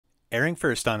Airing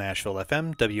first on Asheville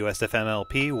FM,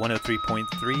 WSFM-LP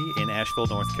 103.3 in Asheville,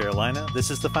 North Carolina, this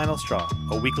is The Final Straw,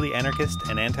 a weekly anarchist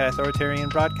and anti-authoritarian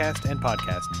broadcast and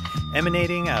podcast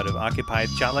emanating out of occupied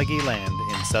Tsalagi land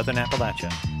in southern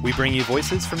Appalachia. We bring you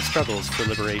voices from struggles for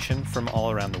liberation from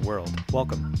all around the world.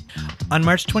 Welcome. On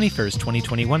March 21st,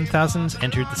 2021, thousands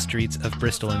entered the streets of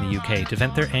Bristol in the UK to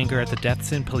vent their anger at the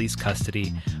deaths in police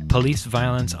custody, police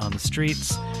violence on the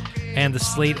streets, and the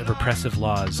slate of repressive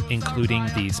laws, including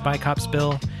the SpyCops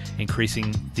Bill,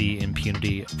 increasing the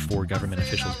impunity for government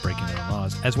officials breaking their own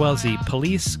laws, as well as the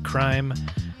Police, Crime,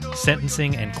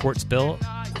 Sentencing, and Courts Bill,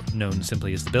 known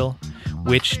simply as the Bill,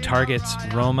 which targets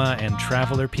Roma and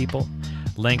traveler people,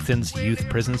 lengthens youth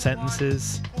prison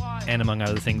sentences, and among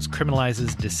other things,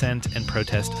 criminalizes dissent and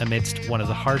protest amidst one of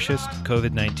the harshest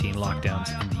COVID-19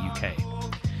 lockdowns in the UK.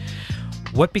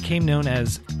 What became known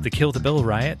as the Kill the Bill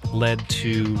riot led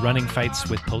to running fights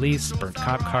with police, burnt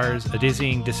cop cars, a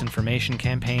dizzying disinformation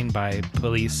campaign by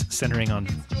police centering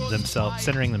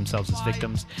themselves as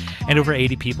victims, and over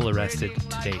 80 people arrested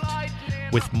to date,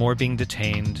 with more being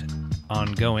detained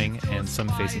ongoing and some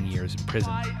facing years in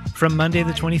prison. From Monday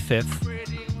the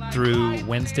 25th through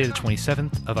Wednesday the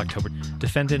 27th of October,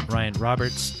 defendant Ryan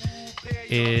Roberts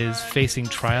is facing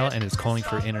trial and is calling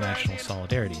for international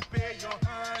solidarity.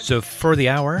 So for the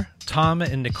hour, Tom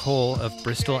and Nicole of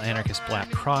Bristol anarchist Black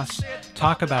Cross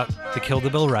talk about the Kill the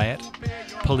Bill riot,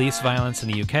 police violence in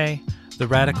the UK, the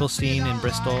radical scene in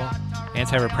Bristol,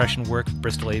 anti-repression work of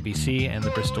Bristol ABC and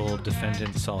the Bristol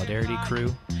Defendant Solidarity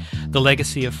Crew, the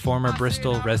legacy of former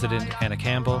Bristol resident Anna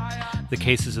Campbell, the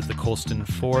cases of the Colston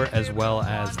Four as well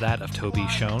as that of Toby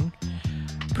Schoen,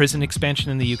 prison expansion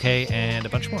in the UK, and a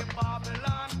bunch more.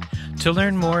 To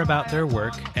learn more about their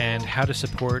work and how to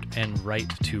support and write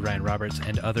to Ryan Roberts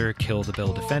and other Kill the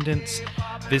Bill defendants,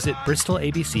 visit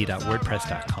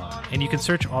bristolabc.wordpress.com. And you can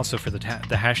search also for the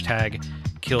hashtag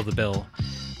Kill the Bill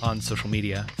on social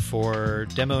media for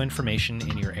demo information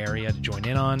in your area to join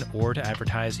in on or to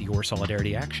advertise your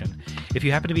solidarity action. If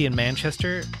you happen to be in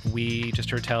Manchester, we just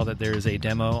heard tell that there is a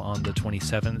demo on the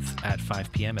 27th at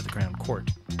 5 p.m. at the Crown Court.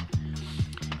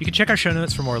 You can check our show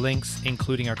notes for more links,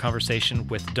 including our conversation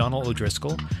with Donald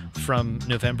O'Driscoll from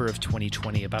November of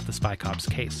 2020 about the SpyCops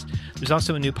case. There's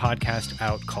also a new podcast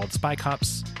out called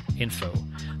SpyCops Info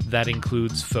that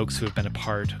includes folks who have been a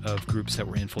part of groups that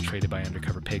were infiltrated by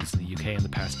undercover pigs in the UK in the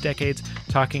past decades,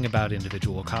 talking about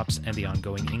individual cops and the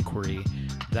ongoing inquiry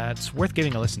that's worth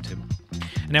giving a listen to.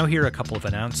 And now here are a couple of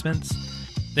announcements.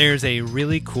 There's a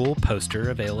really cool poster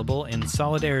available in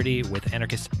solidarity with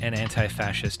anarchist and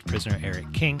anti-fascist prisoner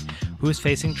Eric King, who is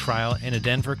facing trial in a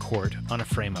Denver court on a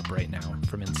frame-up right now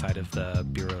from inside of the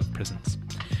Bureau of Prisons.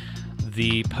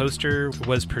 The poster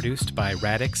was produced by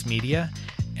Radix Media,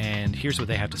 and here's what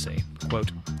they have to say.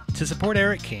 Quote, "To support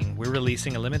Eric King, we're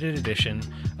releasing a limited edition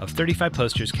of 35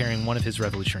 posters carrying one of his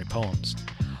revolutionary poems.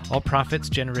 All profits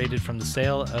generated from the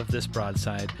sale of this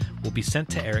broadside will be sent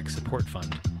to Eric's support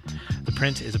fund. The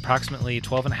print is approximately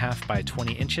 12.5 by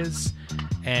 20 inches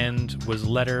and was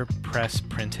letterpress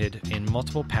printed in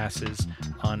multiple passes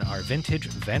on our vintage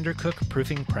Vandercook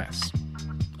proofing press."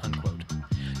 Unquote.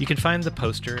 You can find the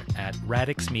poster at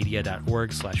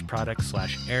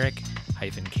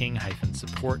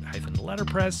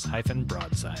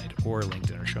radixmedia.org/product/Eric-King-support-letterpress-broadside or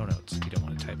linked in our show notes if you don't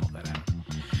want to type all that out.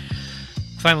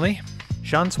 Finally,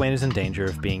 Sean Swain is in danger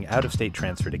of being out-of-state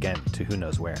transferred again to who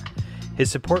knows where. His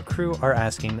support crew are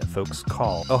asking that folks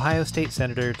call Ohio State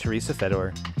Senator Teresa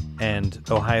Fedor and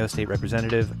Ohio State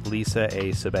Representative Lisa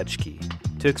A. Sobechki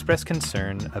to express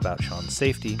concern about Sean's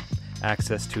safety,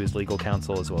 access to his legal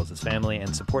counsel as well as his family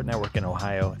and support network in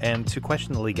Ohio, and to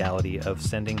question the legality of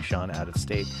sending Sean out of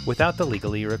state without the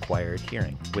legally required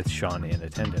hearing, with Sean in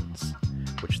attendance,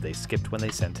 which they skipped when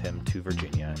they sent him to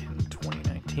Virginia in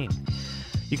 2019.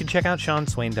 You can check out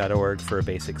SeanSwain.org for a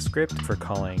basic script for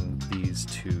calling these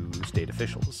two state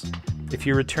officials. If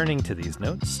you're returning to these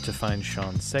notes to find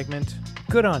Sean's segment,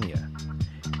 good on you.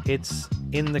 It's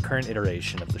in the current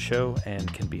iteration of the show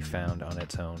and can be found on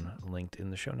its own, linked in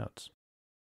the show notes.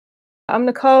 I'm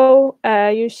Nicole,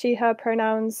 use she, her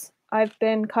pronouns. I've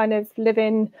been kind of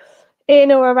living in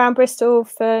or around Bristol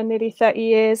for nearly 30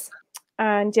 years.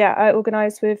 And yeah, I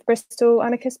organise with Bristol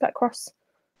Anarchist Black Cross.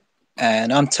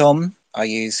 And I'm Tom. I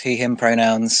use he, him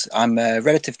pronouns. I'm a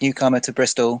relative newcomer to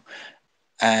Bristol,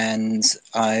 and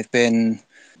I've been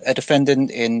a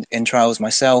defendant in trials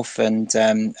myself, and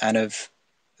have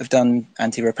done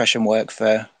anti-repression work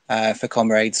for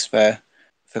comrades for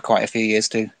quite a few years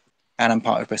too. And I'm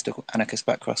part of Bristol Anarchist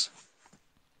Black Cross.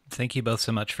 Thank you both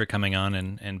so much for coming on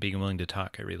and being willing to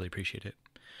talk. I really appreciate it.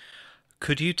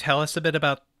 Could you tell us a bit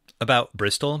about about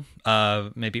Bristol,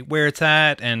 maybe where it's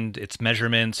at and its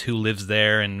measurements, who lives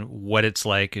there, and what it's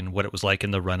like and what it was like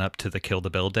in the run-up to the Kill the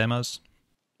Bill demos?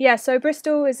 Yeah, so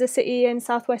Bristol is a city in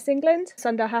southwest England. It's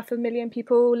under 500,000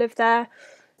 people live there.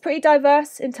 Pretty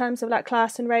diverse in terms of like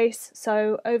class and race.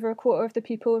 So over a quarter of the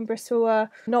people in Bristol are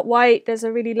not white. There's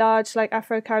a really large like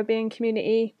Afro-Caribbean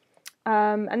community.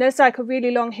 And there's like a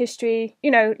really long history,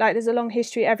 like there's a long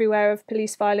history everywhere of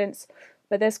police violence,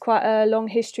 but there's quite a long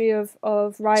history of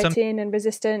rioting and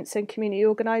resistance and community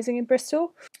organising in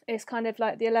Bristol. It's kind of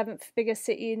like the 11th biggest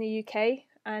city in the UK.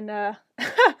 And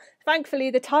thankfully,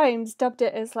 the Times dubbed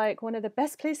it as like one of the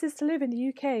best places to live in the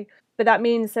UK. But that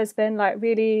means there's been like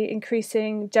really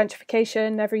increasing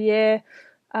gentrification every year.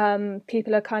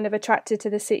 People are kind of attracted to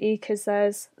the city because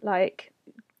there's like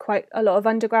quite a lot of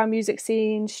underground music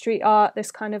scene, street art,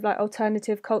 this kind of like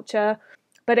alternative culture.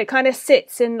 But it kind of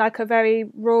sits in like a very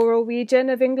rural region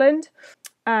of England.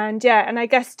 And I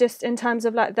guess just in terms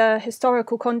of like the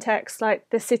historical context, like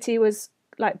the city was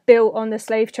like built on the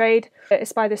slave trade.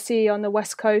 It's by the sea on the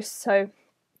west coast, so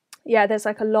there's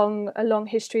like a long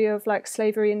history of like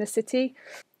slavery in the city.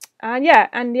 And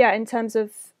in terms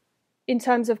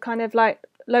of kind of like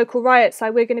local riots,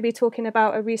 like we're going to be talking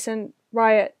about a recent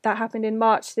riot that happened in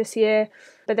March this year,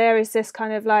 but there is this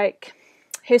kind of like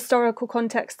historical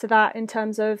context to that in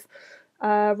terms of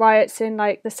riots in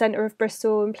like the centre of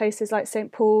Bristol and places like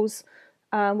St Paul's,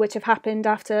 which have happened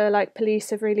after like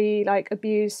police have really like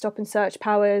abused stop and search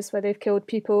powers where they've killed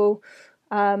people.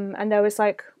 And there was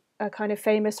like a kind of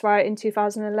famous riot in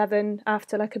 2011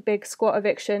 after like a big squat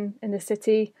eviction in the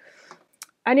city.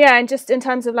 And just in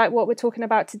terms of like what we're talking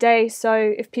about today, so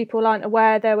if people aren't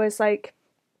aware, there was like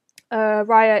a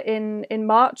riot in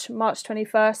March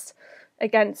 21st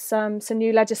against some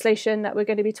new legislation that we're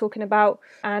going to be talking about.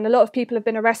 And a lot of people have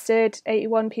been arrested,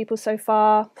 81 people so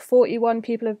far, 41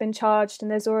 people have been charged, and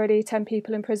there's already 10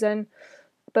 people in prison.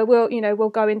 But we'll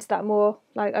go into that more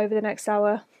like over the next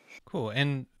hour. Cool.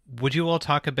 And would you all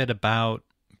talk a bit about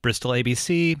Bristol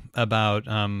ABC, about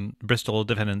Bristol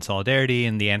Defendant Solidarity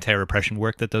and the anti-repression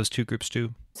work that those two groups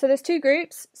do? So there's two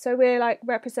groups. So we're like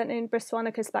representing Bristol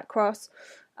Anarchist Black Cross.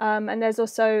 And there's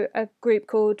also a group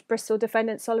called Bristol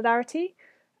Defendant Solidarity.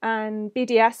 And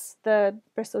BDS, the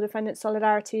Bristol Defendant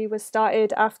Solidarity, was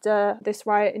started after this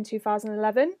riot in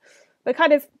 2011. But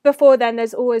kind of before then,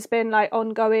 there's always been like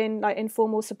ongoing like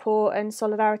informal support and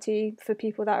solidarity for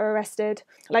people that are arrested.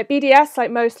 Like BDS like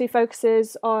mostly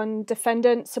focuses on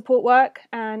defendant support work,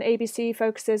 and ABC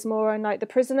focuses more on like the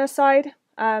prisoner side.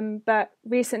 But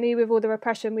recently, with all the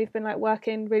repression, we've been like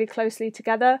working really closely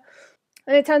together.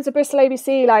 And in terms of Bristol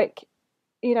ABC, like,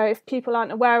 if people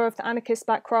aren't aware of the Anarchist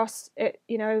Black Cross, it's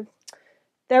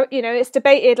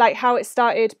debated like how it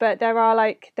started, but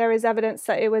there is evidence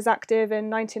that it was active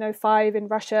in 1905 in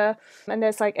Russia, and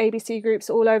there's like ABC groups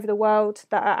all over the world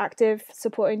that are active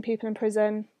supporting people in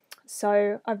prison.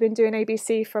 So I've been doing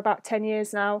ABC for about 10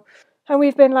 years now, and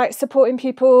we've been like supporting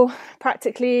people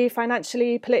practically,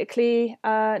 financially, politically,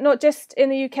 not just in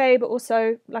the UK but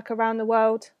also like around the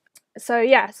world.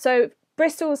 So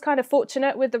Bristol was kind of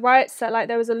fortunate with the riots that like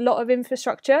there was a lot of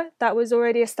infrastructure that was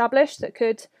already established that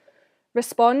could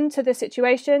respond to the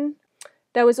situation.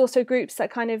 There was also groups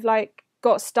that kind of like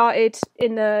got started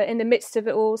in the midst of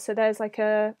it all. So there's like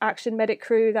a action medic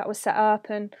crew that was set up,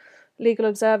 and legal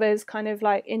observers kind of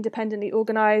like independently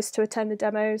organised to attend the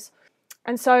demos.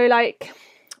 And so like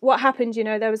what happened,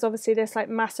 there was obviously this like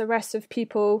mass arrest of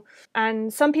people,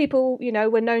 and some people,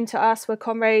 were known to us, were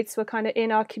comrades, were kind of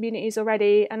in our communities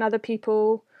already, and other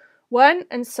people weren't.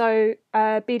 And so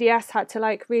BDS had to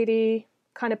like really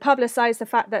kind of publicise the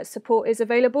fact that support is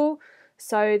available.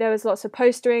 So there was lots of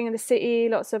postering in the city,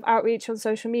 lots of outreach on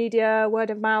social media, word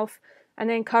of mouth, and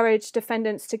they encouraged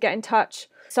defendants to get in touch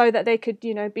so that they could,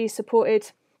 be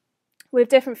supported with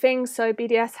different things. So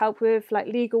BDS helped with like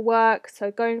legal work,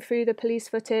 so going through the police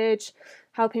footage,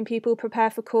 helping people prepare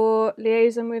for court,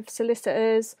 liaison with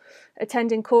solicitors,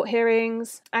 attending court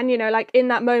hearings. And, like in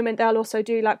that moment, they'll also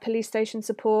do like police station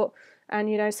support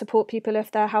and, support people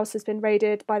if their house has been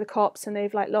raided by the cops and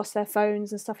they've like lost their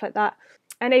phones and stuff like that.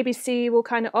 And ABC will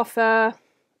kind of offer,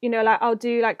 like I'll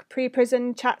do like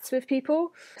pre-prison chats with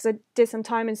people because I did some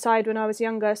time inside when I was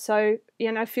younger. So,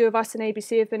 a few of us in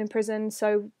ABC have been in prison.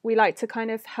 So we like to kind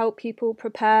of help people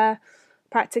prepare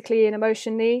practically and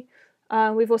emotionally.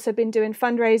 We've also been doing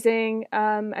fundraising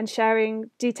and sharing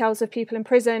details of people in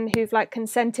prison who've like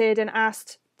consented and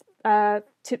asked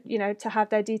to have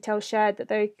their details shared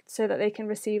so that they can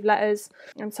receive letters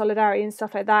and solidarity and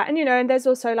stuff like that. And and there's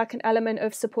also like an element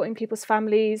of supporting people's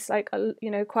families, like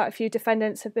quite a few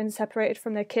defendants have been separated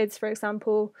from their kids, for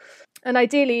example. And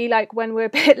ideally, like when we're a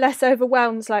bit less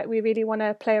overwhelmed, like we really want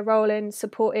to play a role in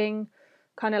supporting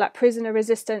kind of like prisoner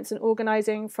resistance and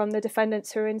organising from the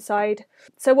defendants who are inside.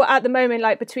 So what at the moment,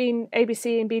 like between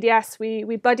ABC and BDS,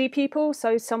 we buddy people.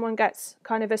 So someone gets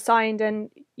kind of assigned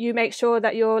and you make sure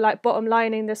that you're like bottom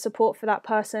lining the support for that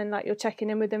person, like you're checking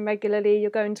in with them regularly, you're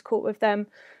going to court with them,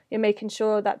 you're making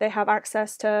sure that they have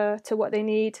access to what they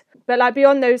need. But like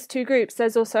beyond those two groups,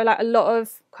 there's also like a lot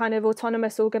of kind of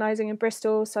autonomous organising in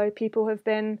Bristol. So people have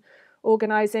been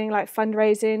organising like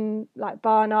fundraising, like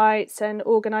bar nights, and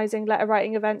organising letter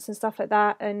writing events and stuff like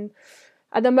that. And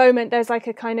at the moment there's like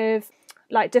a kind of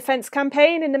like defence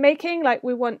campaign in the making. Like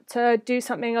we want to do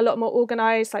something a lot more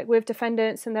organised, like with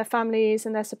defendants and their families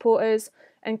and their supporters,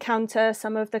 and counter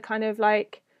some of the kind of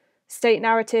like state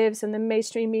narratives and the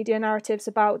mainstream media narratives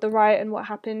about the riot and what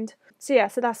happened. So yeah,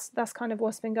 so that's kind of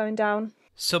what's been going down.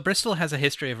 So Bristol has a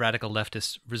history of radical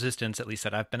leftist resistance, at least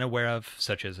that I've been aware of,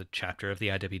 such as a chapter of the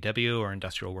IWW or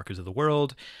Industrial Workers of the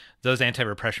World, those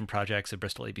anti-repression projects at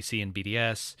Bristol ABC and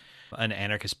BDS, an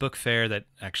anarchist book fair that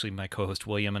actually my co-host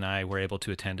William and I were able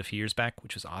to attend a few years back,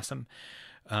 which was awesome.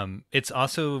 It's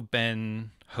also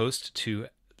been host to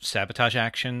sabotage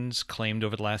actions claimed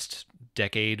over the last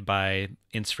decade by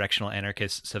insurrectional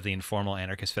anarchists of the Informal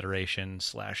Anarchist Federation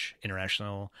 /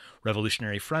 International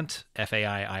Revolutionary Front,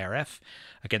 FAI-IRF,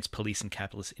 against police and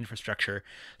capitalist infrastructure.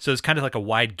 So it's kind of like a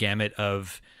wide gamut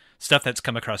of stuff that's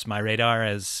come across my radar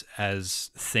as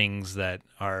things that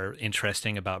are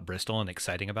interesting about Bristol and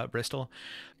exciting about Bristol.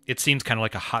 It seems kind of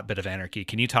like a hotbed of anarchy.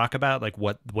 Can you talk about like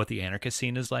what the anarchist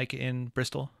scene is like in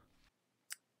Bristol?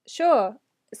 Sure.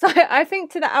 So I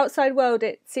think to the outside world,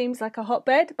 it seems like a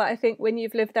hotbed, but I think when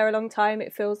you've lived there a long time,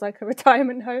 it feels like a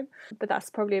retirement home. But that's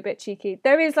probably a bit cheeky.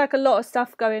 There is like a lot of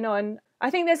stuff going on. I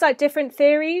think there's like different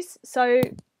theories. So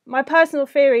my personal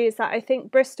theory is that I think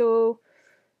Bristol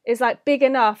is like big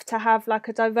enough to have like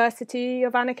a diversity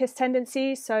of anarchist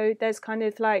tendencies. So there's kind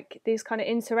of like these kind of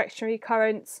insurrectionary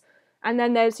currents. And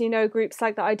then there's, groups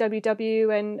like the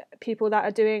IWW and people that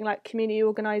are doing like community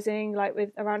organising, like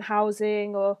with around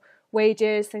housing or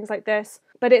wages, things like this.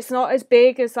 But it's not as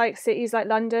big as like cities like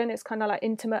London. It's kind of like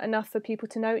intimate enough for people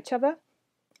to know each other.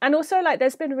 And also like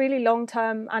there's been really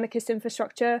long-term anarchist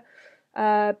infrastructure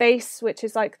base, which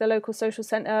is like the local social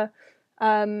centre.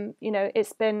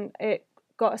 It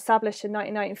got established in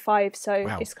 1995, so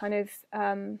wow. It's kind of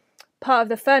part of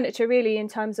the furniture really in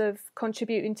terms of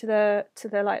contributing to the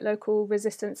like local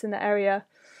resistance in the area.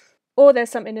 Or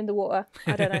there's something in the water,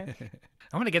 I don't know.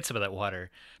 I want to get some of that water.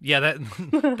 Yeah,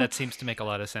 that seems to make a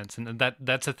lot of sense, and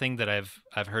that's a thing that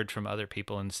I've heard from other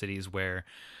people in cities where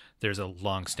there's a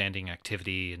long-standing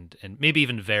activity and maybe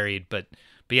even varied, but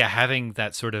yeah, having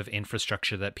that sort of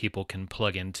infrastructure that people can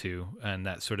plug into and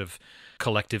that sort of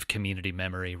collective community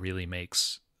memory really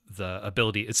makes the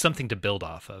ability. It's something to build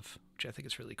off of, which I think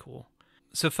is really cool.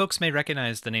 So folks may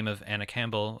recognize the name of Anna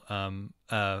Campbell,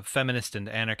 a feminist and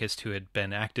anarchist who had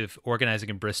been active organizing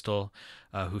in Bristol,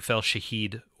 who fell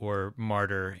shaheed or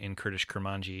martyr in Kurdish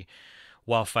Kermanji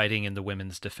while fighting in the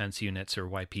Women's Defense Units, or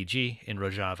YPG, in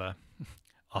Rojava,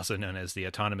 also known as the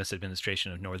Autonomous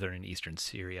Administration of Northern and Eastern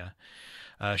Syria.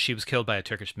 She was killed by a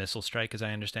Turkish missile strike, as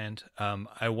I understand.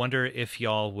 I wonder if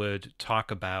y'all would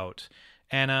talk about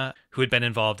Anna, who had been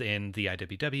involved in the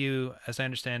IWW, as I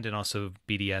understand, and also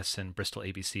BDS and Bristol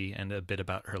ABC, and a bit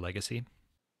about her legacy.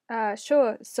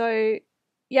 Sure. So,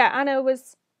 yeah,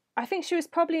 I think she was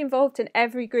probably involved in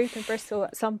every group in Bristol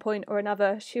at some point or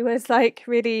another. She was like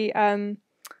really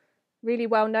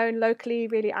well known locally,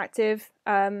 really active.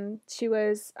 She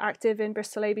was active in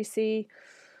Bristol ABC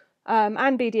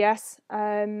and BDS.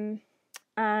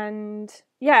 And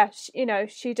yeah,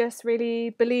 she just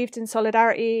really believed in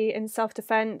solidarity, in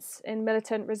self-defense, in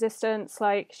militant resistance.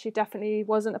 Like, she definitely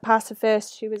wasn't a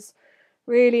pacifist. She was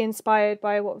really inspired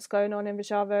by what was going on in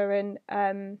Rojava,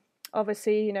 and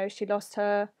obviously, she lost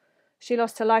her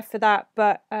life for that.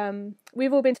 But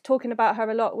we've all been talking about her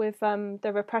a lot with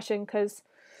the repression, because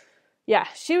yeah,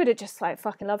 she would have just like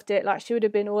fucking loved it. Like, she would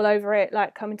have been all over it,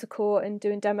 like coming to court and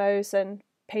doing demos and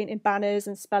painting banners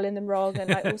and spelling them wrong and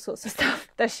like all sorts of stuff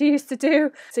that she used to do.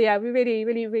 So yeah, we really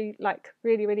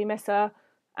miss her.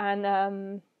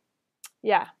 And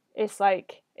yeah, it's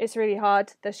really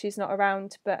hard that she's not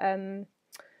around. But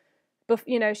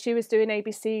she was doing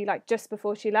ABC like just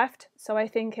before she left. So I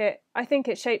think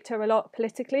it shaped her a lot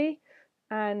politically,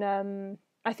 and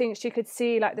I think she could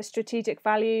see like the strategic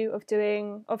value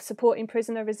of supporting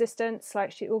prisoner resistance.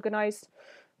 Like, she organised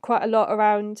quite a lot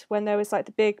around when there was like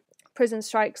the big prison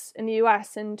strikes in the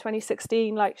US in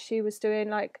 2016. Like she was doing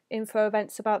like info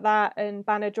events about that and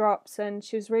banner drops, and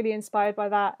she was really inspired by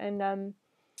that. And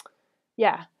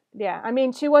yeah. I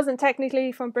mean, she wasn't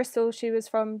technically from Bristol; she was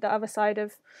from the other side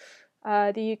of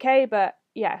the UK. But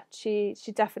yeah, she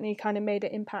definitely kind of made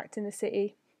an impact in the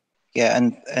city. Yeah,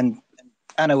 and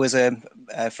Anna was a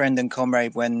friend and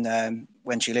comrade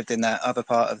when she lived in that other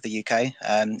part of the UK,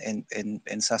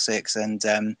 in Sussex, and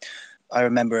I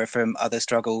remember her from other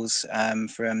struggles,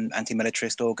 from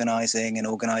anti-militarist organising and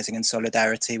organising in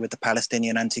solidarity with the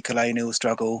Palestinian anti-colonial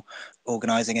struggle,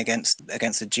 organising against the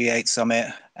G8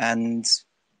 summit, and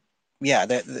yeah,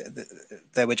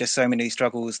 there were just so many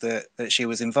struggles that she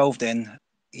was involved in.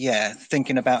 Yeah,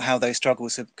 thinking about how those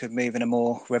struggles could move in a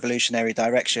more revolutionary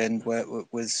direction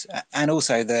was, and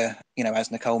also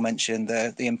as Nicole mentioned,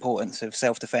 the importance of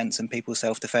self-defense and people's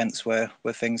self-defense were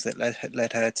things that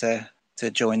led her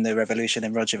to join the revolution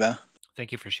in Rojava.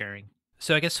 Thank you for sharing.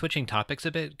 So I guess switching topics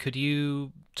a bit, could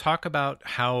you talk about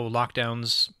how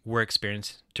lockdowns were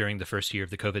experienced during the first year of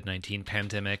the COVID-19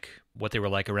 pandemic, what they were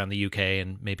like around the UK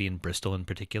and maybe in Bristol in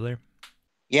particular?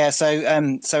 Yeah, so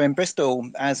in Bristol,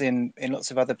 as in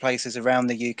lots of other places around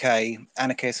the UK,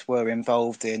 anarchists were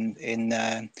involved in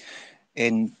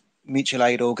mutual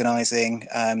aid organising,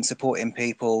 supporting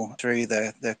people through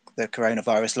the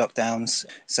coronavirus lockdowns.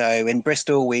 So in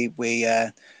Bristol, we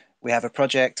have a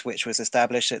project which was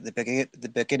established at the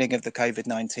beginning of the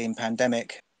COVID-19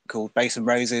 pandemic called Base and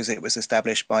Roses. It was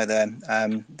established by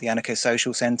the Anarchist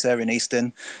Social Centre in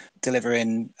Easton,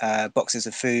 delivering boxes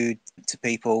of food to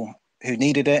people who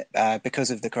needed it because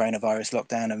of the coronavirus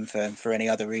lockdown and for any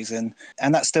other reason.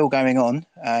 And that's still going on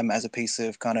as a piece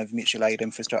of kind of mutual aid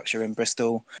infrastructure in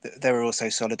Bristol. There are also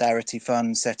solidarity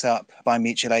funds set up by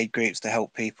mutual aid groups to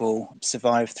help people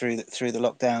survive through the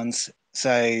lockdowns.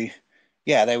 So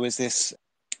yeah, there was this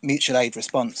mutual aid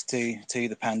response to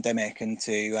the pandemic and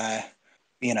to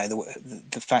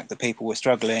the fact that people were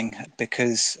struggling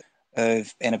because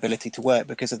of inability to work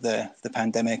because of the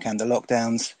pandemic and the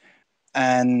lockdowns.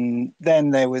 And then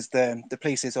there was the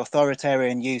police's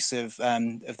authoritarian use of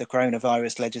the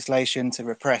coronavirus legislation to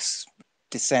repress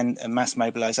dissent and mass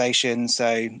mobilisation.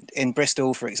 So in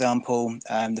Bristol, for example,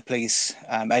 the police,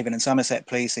 Avon and Somerset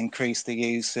police, increased the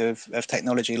use of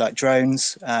technology like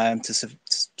drones to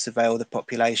surveil the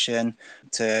population,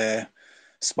 to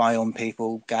spy on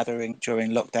people gathering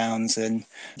during lockdowns, and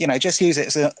just use it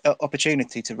as an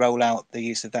opportunity to roll out the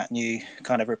use of that new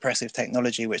kind of repressive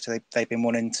technology which they've been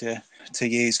wanting to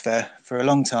use for a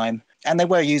long time. And they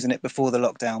were using it before the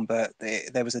lockdown, but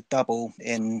there was a double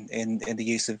in the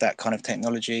use of that kind of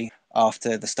technology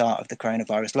after the start of the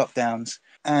coronavirus lockdowns.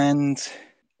 And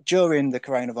during the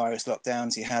coronavirus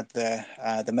lockdowns, you had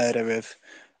the murder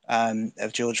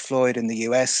of George Floyd in the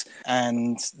US,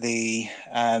 and the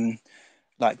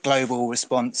global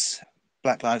response,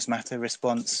 Black Lives Matter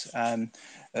response,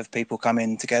 of people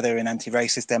coming together in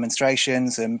anti-racist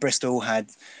demonstrations. And Bristol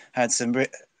had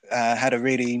a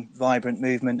really vibrant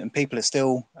movement, and people are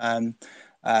still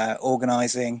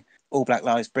organising. All Black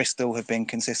Lives Bristol have been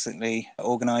consistently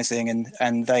organising,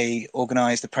 and they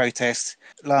organised a protest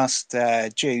last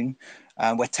June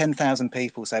where 10,000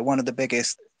 people, so one of the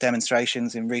biggest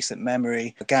demonstrations in recent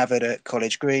memory, gathered at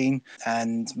College Green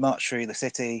and marched through the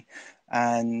city.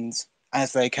 And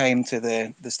as they came to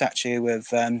the statue of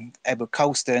Edward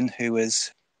Colston, who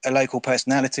was a local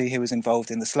personality who was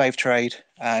involved in the slave trade,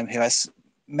 who has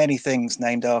many things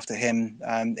named after him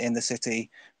in the city,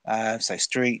 so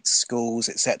streets, schools,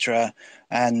 etc.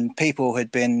 And people had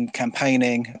been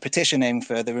campaigning, petitioning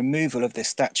for the removal of this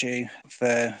statue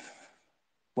for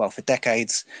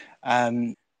decades.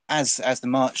 As the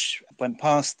march went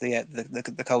past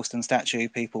the Colston statue,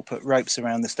 people put ropes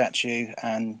around the statue,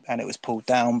 and it was pulled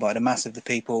down by the mass of the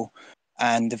people,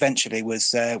 and eventually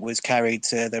was carried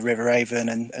to the River Avon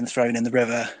and thrown in the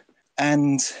river.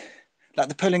 And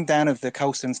the pulling down of the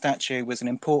Colston statue was an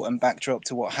important backdrop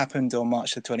to what happened on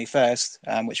March the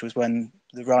 21st, which was when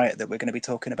the riot that we're going to be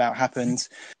talking about happened.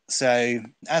 So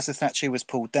as the statue was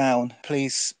pulled down,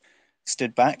 police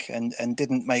stood back and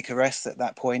didn't make arrests at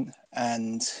that point,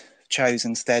 and chose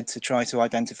instead to try to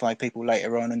identify people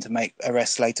later on and to make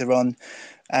arrests later on.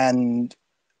 And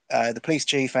the police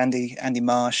chief, Andy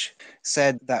Marsh,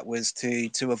 said that was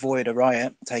to avoid a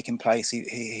riot taking place.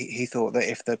 He thought that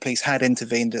if the police had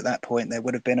intervened at that point, there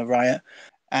would have been a riot.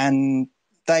 And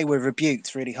they were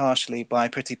rebuked really harshly by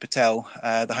Priti Patel,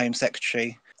 the Home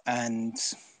Secretary, and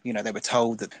they were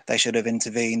told that they should have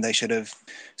intervened, they should have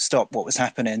stopped what was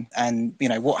happening. And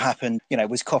what happened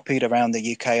was copied around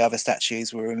the UK. Other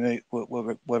statues were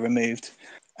removed,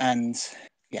 and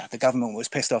the government was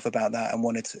pissed off about that and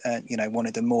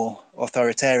wanted a more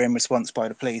authoritarian response by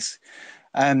the police.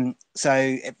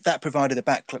 So that provided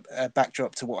a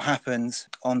backdrop to what happened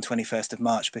on 21st of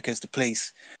March, because the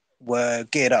police were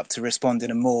geared up to respond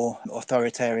in a more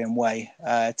authoritarian way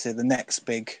to the next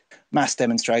big mass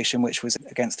demonstration, which was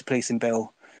against the policing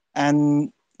bill.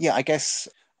 And I guess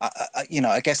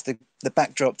the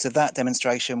backdrop to that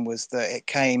demonstration was that it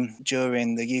came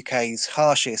during the UK's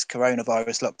harshest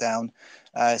coronavirus lockdown.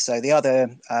 So the other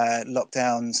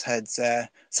lockdowns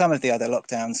some of the other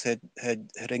lockdowns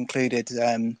had included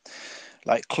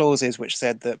like clauses which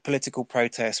said that political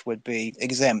protests would be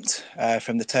exempt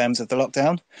from the terms of the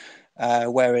lockdown,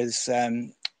 whereas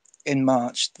in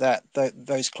March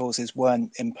those clauses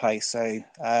weren't in place. So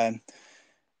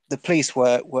the police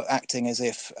were acting as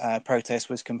if protest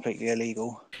was completely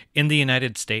illegal. In the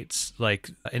United States,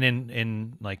 and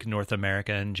in like North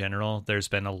America in general, there's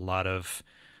been a lot of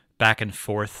back and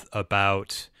forth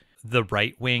about the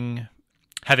right wing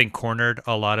having cornered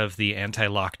a lot of the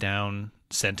anti-lockdown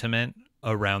sentiment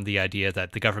around the idea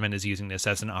that the government is using this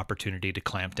as an opportunity to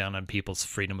clamp down on people's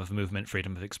freedom of movement,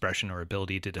 freedom of expression, or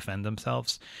ability to defend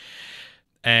themselves.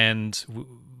 And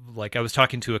I was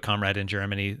talking to a comrade in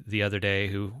Germany the other day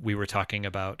who we were talking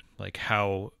about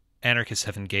how anarchists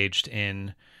have engaged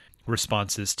in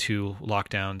responses to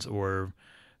lockdowns or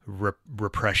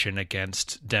repression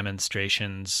against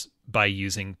demonstrations by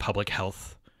using public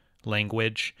health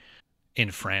language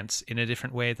in France in a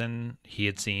different way than he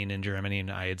had seen in Germany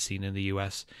and I had seen in the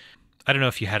US. I don't know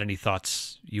if you had any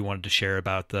thoughts you wanted to share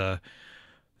about the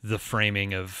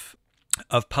framing of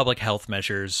public health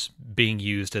measures being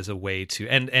used as a way to,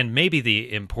 and maybe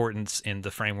the importance in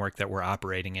the framework that we're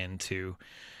operating in to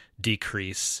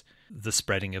decrease the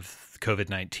spreading of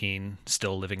COVID-19,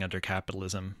 still living under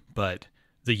capitalism, but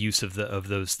the use of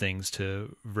those things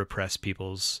to repress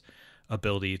people's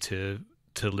ability to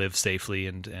live safely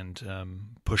and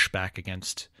push back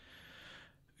against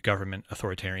government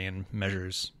authoritarian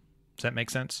measures. Does that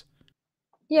make sense?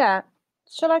 Yeah.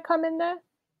 Shall I come in there,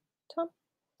 Tom?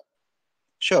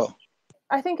 Sure.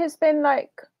 I think it's been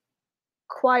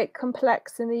quite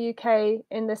complex in the UK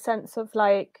in the sense of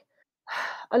a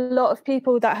lot of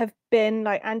people that have been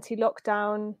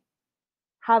anti-lockdown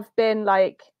have been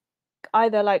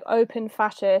either open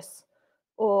fascists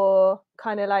or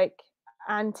kind of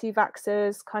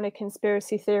anti-vaxxers, kind of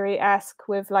conspiracy theory-esque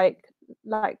with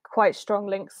quite strong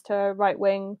links to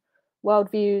right-wing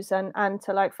worldviews and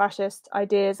to fascist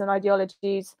ideas and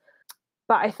ideologies.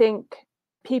 But I think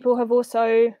people have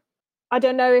also, I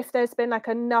don't know if there's been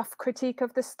enough critique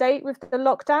of the state with the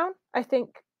lockdown. I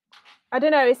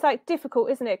don't know, it's difficult,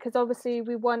 isn't it? Because obviously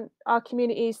we want our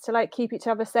communities to keep each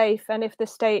other safe, and if the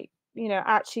state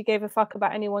actually gave a fuck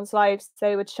about anyone's lives,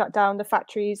 they would shut down the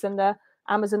factories and the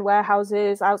Amazon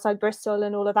warehouses outside Bristol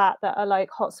and all of that are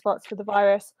hotspots for the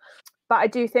virus. But I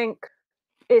do think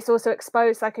it's also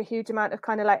exposed a huge amount of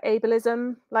kind of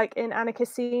ableism in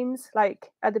anarchist scenes.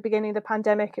 At the beginning of the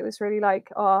pandemic, it was really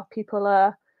people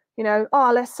are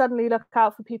let's suddenly look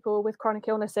out for people with chronic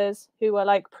illnesses who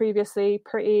were previously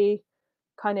pretty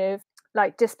kind of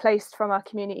displaced from our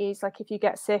communities. If you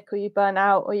get sick or you burn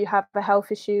out or you have a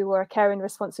health issue or a caring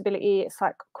responsibility, it's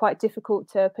quite difficult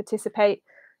to participate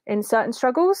in certain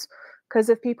struggles because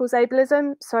of people's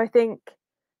ableism. So I think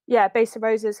Base of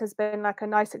Roses has been a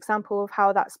nice example of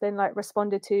how that's been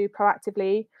responded to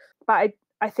proactively. But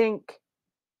I think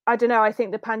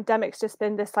the pandemic's just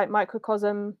been this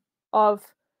microcosm of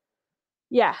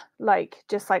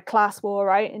just class war,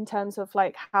 right, in terms of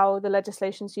how the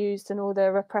legislation's used and all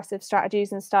the repressive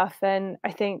strategies and stuff. And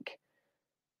I think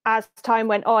as time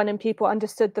went on and people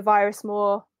understood the virus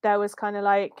more, there was kind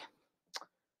of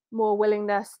more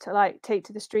willingness to take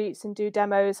to the streets and do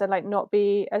demos and not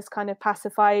be as kind of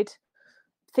pacified,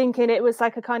 thinking it was a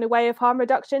kind of way of harm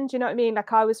reduction. Do you know what I mean?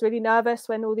 I was really nervous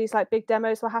when all these big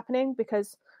demos were happening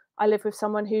because I live with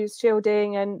someone who's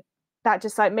shielding, and that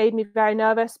just made me very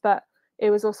nervous. But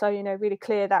it was also really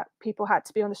clear that people had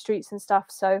to be on the streets and stuff.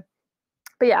 So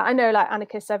but yeah, I know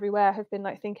anarchists everywhere have been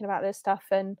thinking about this stuff,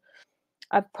 and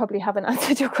I probably haven't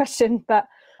answered your question, but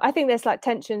I think there's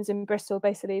tensions in Bristol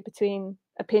basically between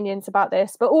opinions about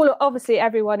this, but obviously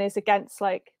everyone is against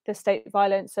the state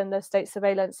violence and the state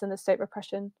surveillance and the state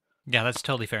repression. Yeah, that's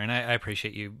totally fair, and I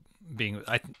appreciate you being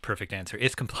perfect answer.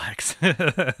 It's complex,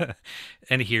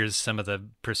 and here's some of the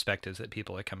perspectives that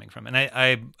people are coming from, and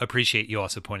I appreciate you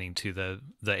also pointing to the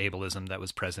ableism that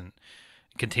was present,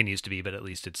 continues to be, but at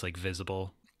least it's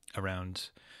visible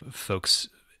around folks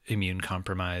immune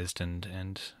compromised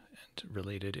and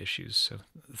related issues. So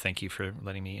thank you for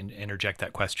letting me interject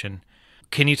that question.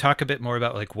 Can you talk a bit more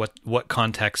about like what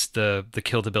context the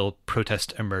Kill the Bill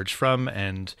protest emerged from,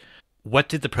 and what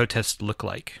did the protest look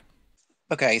like?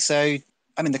 Okay, so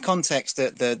I mean, the context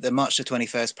that the March the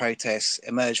 21st protests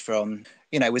emerged from,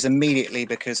 was immediately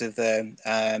because of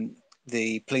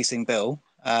the policing bill,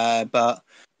 but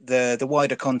the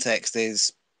wider context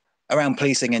is around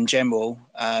policing in general,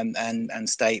 and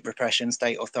state repression,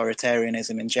 state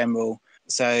authoritarianism in general.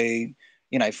 So,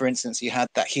 for instance, you had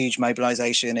that huge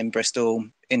mobilisation in Bristol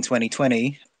in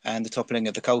 2020 and the toppling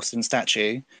of the Colston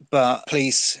statue, but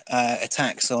police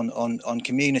attacks on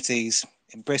communities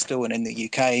in Bristol and in the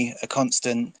UK are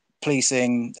constant.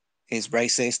 Policing is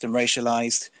racist and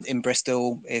racialized. In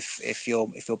Bristol, if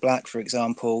you're black, for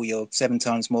example, you're 7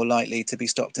 times more likely to be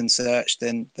stopped and searched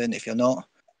than if you're not.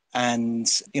 And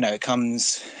it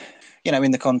comes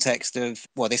in the context of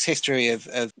this history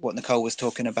of what Nicole was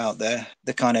talking about, the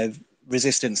kind of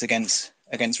resistance against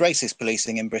racist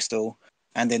policing in Bristol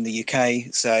and in the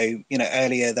UK. So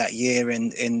earlier that year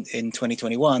in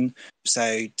 2021,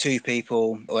 so 2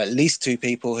 people, or at least 2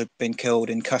 people, had been killed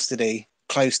in custody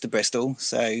close to Bristol.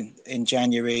 So in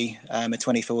January, a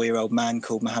 24-year-old man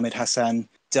called Mohammed Hassan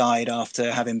died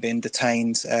after having been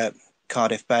detained at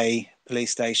Cardiff Bay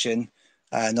police station,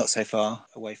 not so far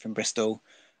away from Bristol.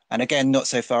 And again, not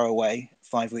so far away,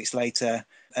 5 weeks later,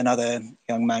 another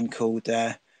young man called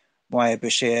Waya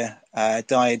Bashir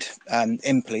died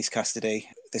in police custody,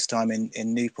 this time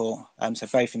in Newport, so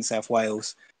both in South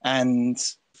Wales. And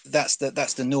that's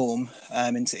the norm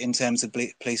in terms of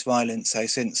police violence. So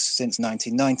since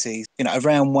 1990s,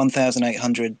 around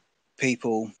 1,800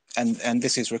 people, and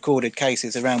this is recorded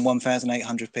cases, around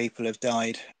 1,800 people have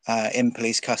died in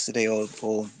police custody or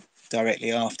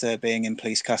directly after being in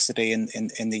police custody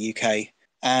in the UK.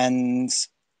 And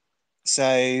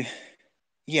so,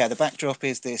 the backdrop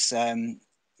is this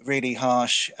really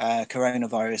harsh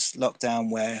coronavirus lockdown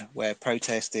where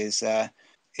protest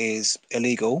is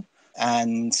illegal.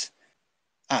 And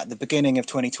at the beginning of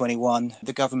 2021,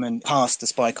 the government passed the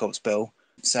SpyCops Bill.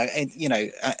 So,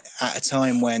 at a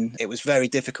time when it was very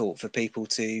difficult for people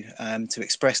to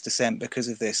express dissent because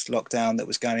of this lockdown that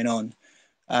was going on.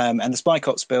 And the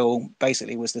SpyCops Bill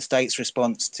basically was the state's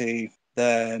response to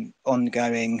the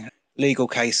ongoing legal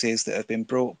cases that have been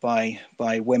brought by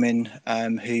women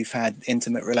who've had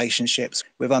intimate relationships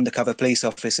with undercover police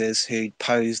officers who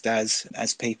posed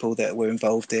as people that were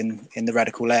involved in the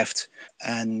radical left,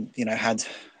 and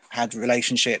had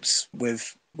relationships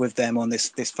with them on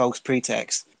this false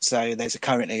pretext. So there's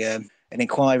currently an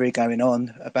inquiry going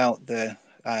on about the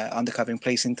undercover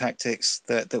policing tactics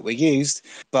that were used,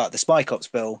 but the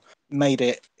SpyCops Bill made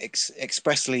it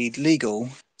expressly legal.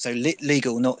 So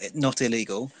legal, not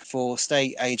illegal, for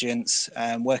state agents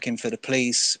working for the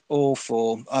police or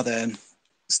for other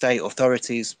state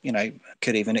authorities,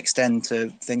 could even extend to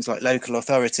things like local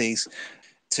authorities,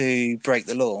 to break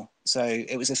the law. So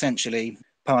it was essentially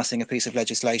passing a piece of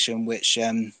legislation which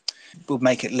would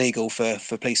make it legal for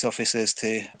police officers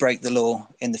to break the law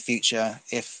in the future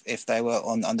if they were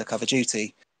on undercover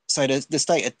duty. So the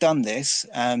state had done this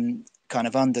kind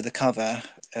of under the cover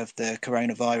of the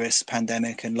coronavirus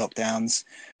pandemic and lockdowns.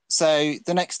 So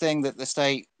the next thing that the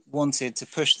state wanted to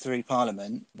push through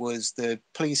Parliament was the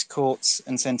Police Courts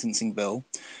and Sentencing Bill.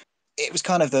 It was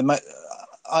kind of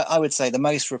I would say the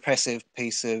most repressive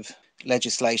piece of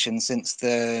legislation since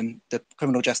the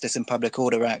Criminal Justice and Public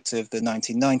Order Act of the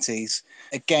 1990s.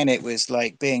 Again, it was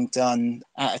like being done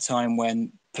at a time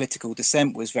when political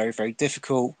dissent was very, very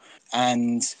difficult,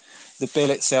 and the bill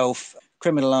itself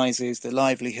criminalises the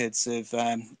livelihoods of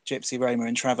Gypsy, Roma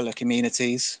and traveller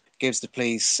communities, gives the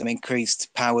police some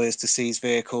increased powers to seize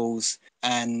vehicles,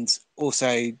 and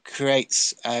also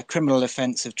creates a criminal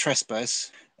offence of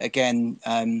trespass, again,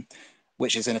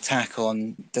 which is an attack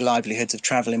on the livelihoods of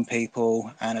travelling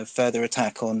people and a further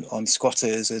attack on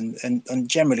squatters and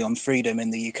generally on freedom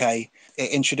in the UK. It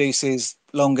introduces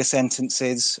longer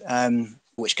sentences,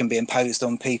 which can be imposed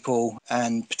on people,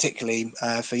 and particularly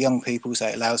for young people, so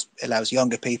it allows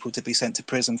younger people to be sent to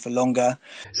prison for longer.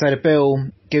 So the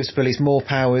bill gives police more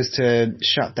powers to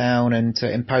shut down and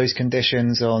to impose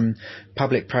conditions on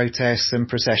public protests and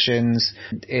processions.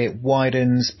 It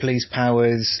widens police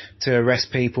powers to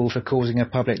arrest people for causing a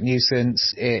public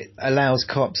nuisance. It allows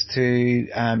cops to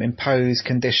impose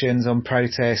conditions on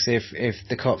protests if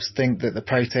the cops think that the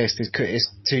protest is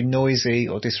too noisy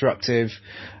or disruptive,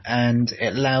 and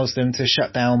it allows them to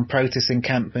shut down protest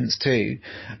encampments too.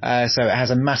 So it has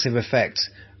a massive effect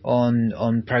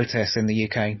on protests in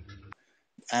the UK.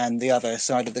 And the other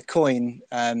side of the coin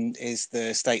is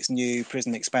the state's new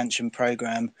prison expansion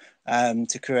programme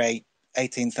to create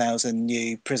 18,000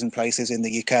 new prison places in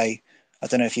the UK I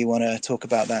don't know if you want to talk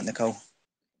about that, Nicole.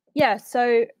 Yeah,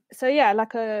 so yeah,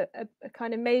 like a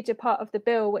kind of major part of the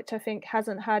bill, which I think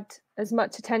hasn't had as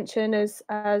much attention as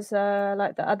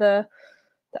like the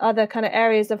other kind of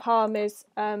areas of harm, is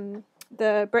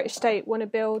the British state want to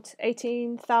build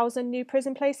 18,000 new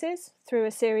prison places through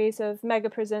a series of mega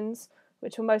prisons,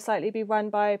 which will most likely be run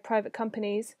by private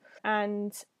companies.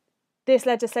 And this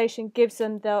legislation gives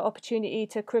them the opportunity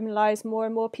to criminalise more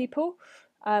and more people,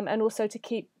 and also to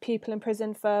keep people in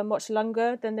prison for much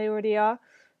longer than they already are.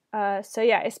 So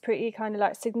yeah, it's pretty kind of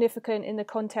like significant in the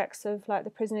context of like the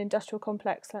prison industrial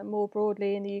complex, like more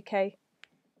broadly in the UK.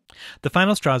 The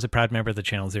Final Straw is a proud member of the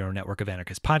Channel Zero network of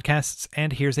anarchist podcasts,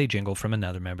 and here's a jingle from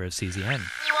another member of CZN. We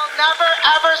will never,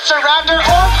 ever surrender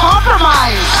or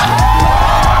compromise.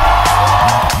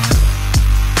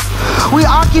 We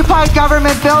occupied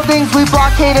government buildings, we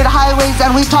blockaded highways,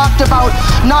 and we talked about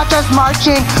not just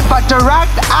marching, but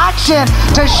direct action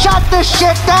to shut this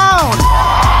shit down.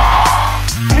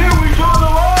 Here we draw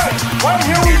the line. Right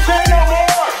here we say no more.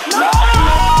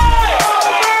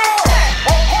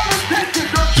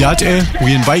 Yate,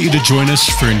 we invite you to join us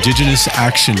for Indigenous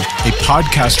Action, a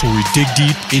podcast where we dig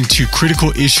deep into critical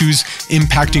issues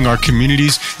impacting our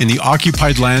communities in the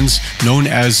occupied lands known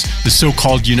as the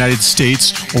so-called United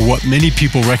States, or what many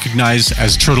people recognize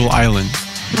as Turtle Island.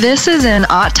 This is an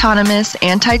autonomous,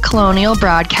 anti-colonial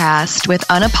broadcast with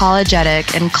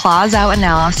unapologetic and claws-out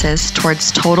analysis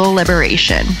towards total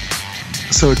liberation.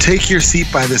 So take your seat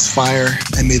by this fire,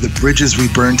 and may the bridges we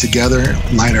burn together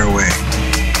light our way.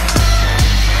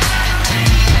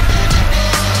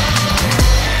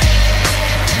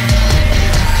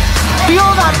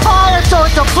 Fuel that fire so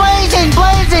it's a blazing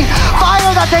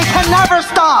fire that they can never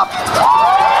stop.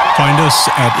 Find us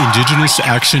at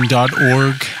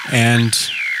indigenousaction.org and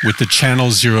with the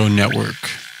Channel Zero network.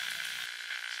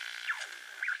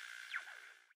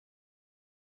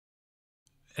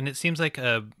 And it seems like,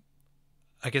 I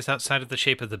guess outside of the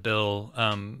shape of the bill,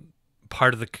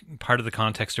 part of the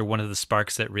context, or one of the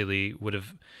sparks that really would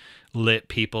have lit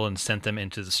people and sent them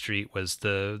into the street, was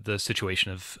the situation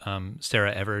of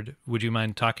Sarah Everard. Would you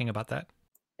mind talking about that?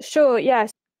 Sure.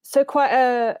 Yes. So quite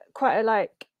a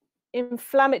like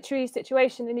inflammatory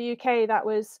situation in the UK that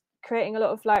was creating a lot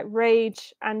of like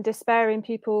rage and despair in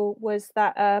people was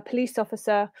that a police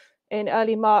officer in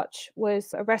early March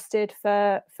was arrested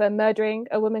for murdering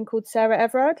a woman called Sarah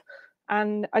Everard.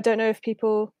 And I don't know if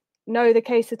people know the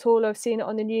case at all or have seen it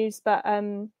on the news, but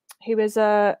he was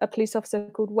a police officer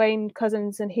called Wayne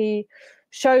Couzens, and he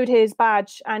showed his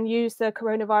badge and used the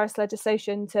coronavirus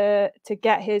legislation to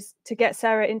get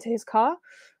Sarah into his car,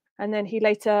 and then he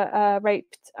later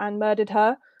raped and murdered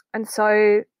her. And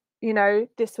so, you know,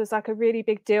 this was like a really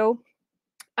big deal,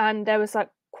 and there was like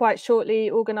quite shortly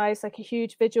organised like a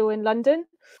huge vigil in London.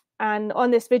 And on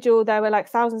this vigil, there were like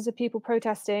thousands of people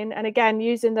protesting. And again,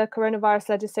 using the coronavirus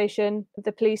legislation,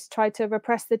 the police tried to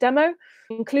repress the demo,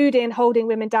 including holding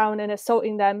women down and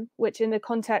assaulting them, which in the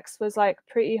context was like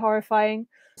pretty horrifying.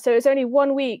 So it was only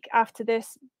 1 week after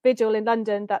this vigil in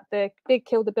London that the big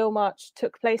Kill the Bill march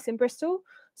took place in Bristol.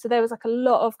 So there was like a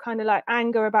lot of kind of like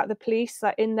anger about the police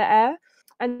like in the air.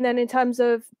 And then in terms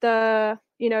of the,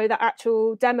 you know, the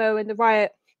actual demo and the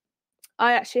riot,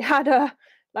 I actually had a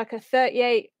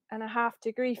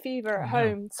 38.5-degree fever at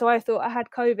home. So I thought I had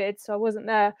COVID, so I wasn't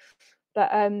there.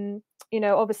 But you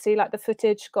know, obviously like the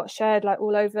footage got shared like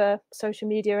all over social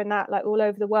media and that, like all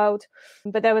over the world.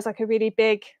 But there was like a really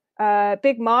big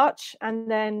march, and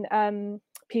then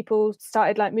people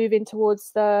started like moving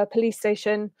towards the police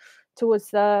station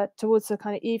towards the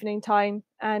kind of evening time,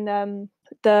 and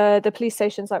the police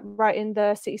station's like right in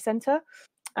the city centre.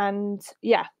 And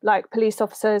yeah, like police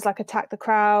officers like attacked the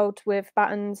crowd with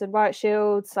batons and riot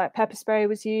shields, like pepper spray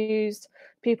was used,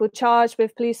 people charged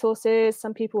with police horses,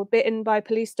 some people were bitten by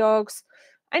police dogs.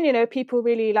 And, you know, people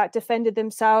really like defended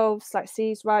themselves, like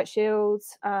seized riot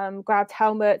shields, grabbed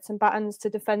helmets and batons to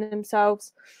defend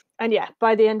themselves. And yeah,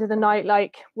 by the end of the night,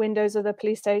 like windows of the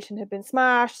police station had been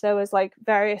smashed. There was like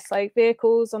various like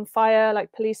vehicles on fire,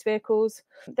 like police vehicles.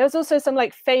 There was also some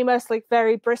like famous, like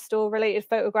very Bristol related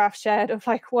photographs shared of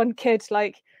like one kid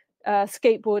like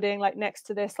skateboarding like next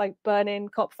to this like burning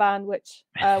cop van, which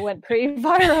went pretty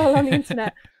viral on the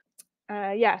internet.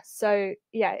 So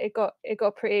it got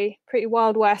pretty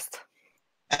Wild West.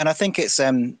 And I think it's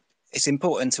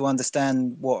important to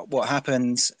understand what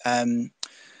happened.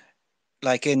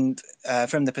 Like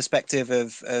from the perspective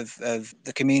of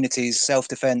the community's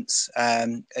self-defense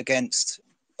against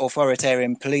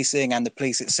authoritarian policing and the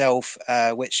police itself,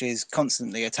 which is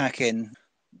constantly attacking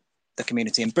the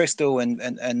community in Bristol and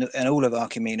all of our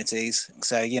communities.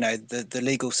 So, you know, the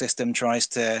legal system tries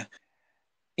to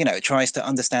it tries to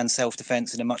understand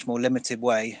self-defense in a much more limited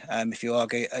way. If you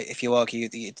argue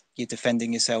that you're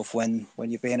defending yourself when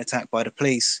you're being attacked by the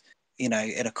police, in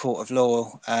a court of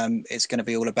law, it's going to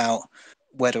be all about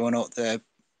whether or not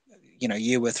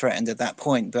you were threatened at that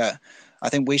point. But I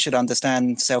think we should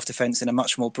understand self-defense in a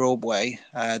much more broad way,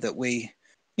 that we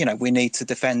need to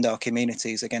defend our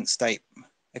communities against state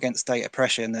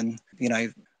oppression. And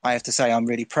I have to say, I'm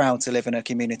really proud to live in a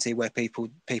community where people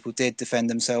did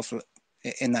defend themselves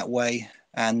in that way.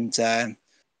 And that's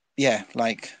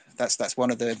one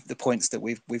of the points that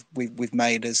we've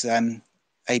made as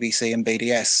ABC and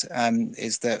BDS,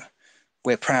 is that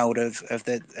we're proud of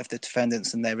the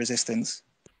defendants and their resistance.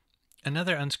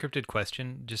 Another unscripted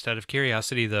question, just out of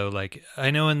curiosity though, like I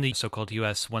know in the so-called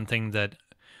US, one thing that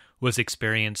was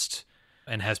experienced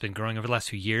and has been growing over the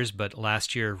last few years, but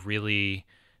last year really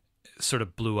sort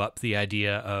of blew up the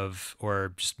idea of,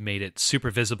 or just made it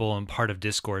super visible and part of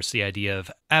discourse, the idea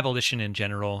of abolition in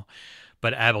general,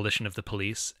 but abolition of the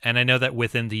police. And I know that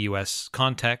within the US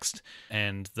context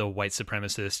and the white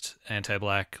supremacist,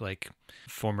 anti-black, like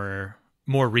former,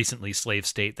 more recently slave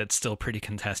state that's still pretty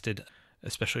contested,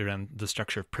 especially around the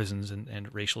structure of prisons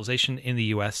and racialization in the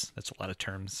US. That's a lot of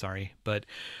terms, sorry. But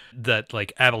that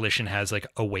like abolition has like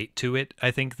a weight to it. I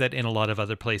think that in a lot of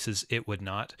other places it would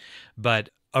not. But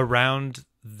around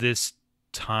this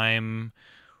time,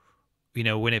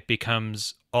 when it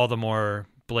becomes all the more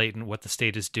blatant what the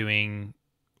state is doing,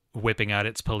 whipping out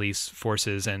its police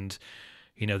forces, and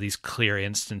these clear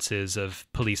instances of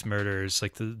police murders,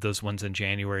 like those ones in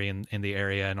January in the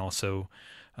area, and also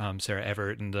Sarah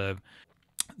Everett, and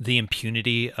the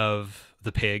impunity of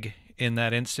the pig in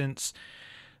that instance.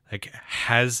 Like,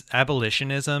 has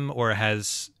abolitionism, or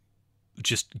has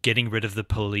just getting rid of the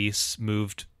police,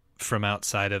 moved from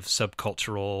outside of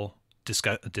subcultural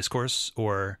discourse?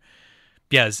 Or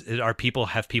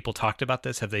have people talked about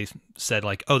this? Have they said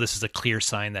like, oh, this is a clear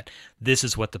sign that this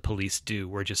is what the police do,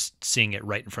 we're just seeing it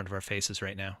right in front of our faces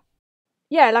right now?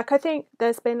 Yeah, like I think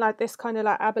there's been like this kind of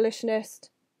like abolitionist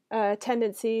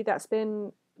tendency that's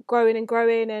been growing and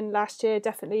growing, and last year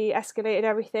definitely escalated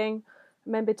everything. I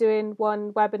remember doing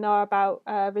one webinar about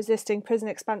resisting prison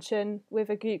expansion with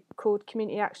a group called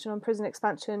Community Action on Prison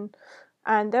Expansion,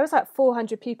 and there was like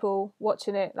 400 people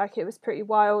watching it. Like, it was pretty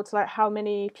wild, like how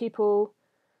many people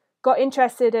got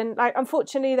interested. And like,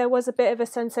 unfortunately, there was a bit of a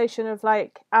sensation of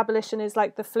like abolition is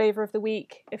like the flavor of the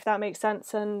week, if that makes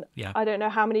sense. And yeah. I don't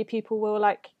know how many people will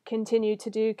like continue to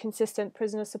do consistent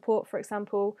prisoner support, for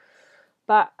example.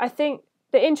 But I think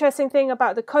the interesting thing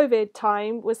about the COVID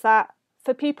time was that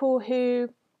for people who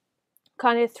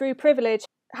kind of through privilege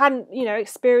hadn't,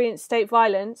 experienced state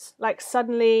violence, like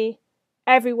suddenly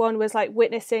everyone was like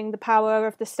witnessing the power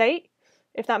of the state,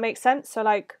 if that makes sense. So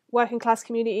like working class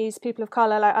communities, people of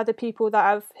colour, like other people that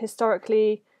have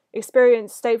historically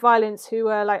experienced state violence, who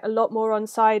were like a lot more on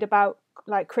side about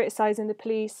like criticising the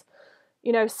police,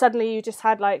 suddenly you just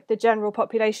had like the general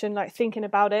population like thinking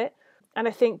about it. And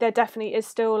I think there definitely is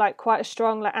still like quite a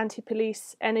strong like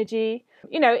anti-police energy.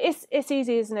 It's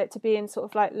easy, isn't it, to be in sort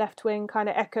of like left-wing kind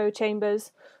of echo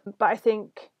chambers. But I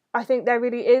think there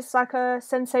really is like a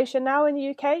sensation now in the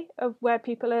UK of where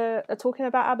people are talking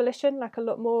about abolition, like a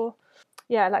lot more,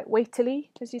 like weightily,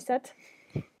 as you said.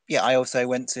 Yeah, I also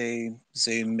went to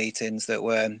Zoom meetings that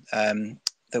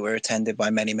were attended by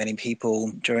many, many people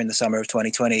during the summer of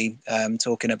 2020,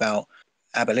 talking about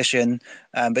abolition,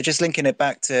 but just linking it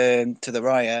back to the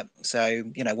riot. So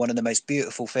one of the most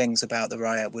beautiful things about the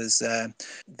riot was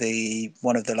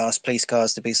one of the last police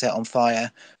cars to be set on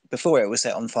fire, before it was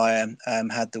set on fire,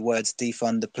 had the words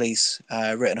 "defund the police"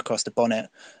 written across the bonnet.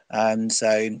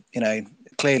 So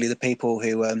clearly the people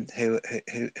who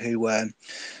were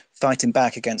fighting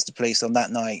back against the police on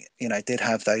that night, did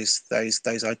have those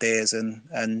ideas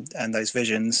and those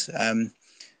visions in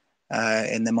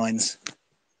their minds.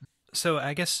 So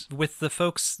I guess with the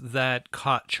folks that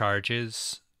caught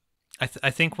charges,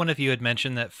 I think one of you had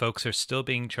mentioned that folks are still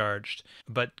being charged,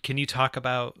 but can you talk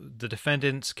about the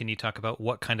defendants? Can you talk about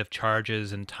what kind of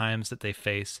charges and times that they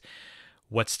face?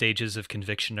 What stages of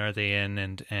conviction are they in?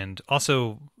 And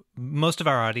also, most of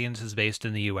our audience is based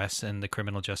in the US, and the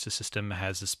criminal justice system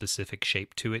has a specific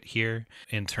shape to it here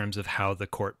in terms of how the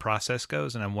court process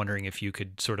goes. And I'm wondering if you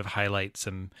could sort of highlight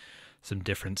some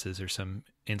differences or some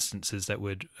instances that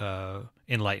would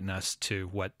enlighten us to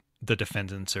what the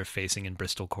defendants are facing in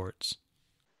Bristol courts.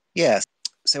 Yes.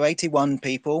 So 81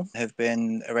 people have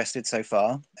been arrested so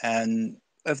far. And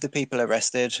of the people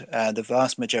arrested, the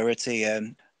vast majority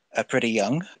are pretty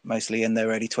young, mostly in their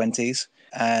early 20s.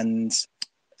 And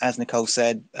as Nicole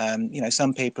said,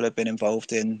 some people have been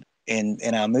involved in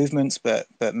in our movements, but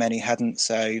many hadn't.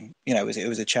 So it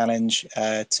was a challenge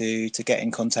to get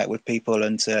in contact with people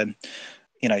and to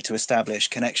establish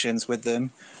connections with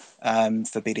them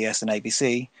for BDS and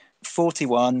ABC.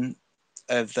 41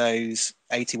 of those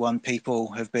 81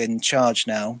 people have been charged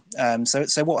now.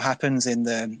 So what happens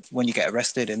when you get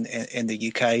arrested in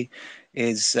the UK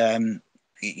is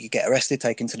you get arrested,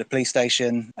 taken to the police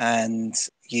station, and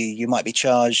you might be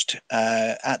charged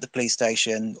at the police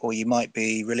station, or you might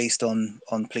be released on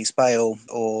police bail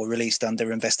or released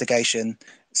under investigation.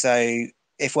 So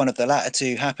if one of the latter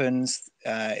two happens,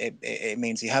 it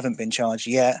means you haven't been charged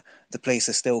yet. The police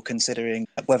are still considering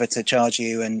whether to charge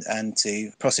you and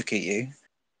to prosecute you.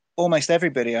 Almost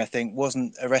everybody, I think,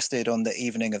 wasn't arrested on the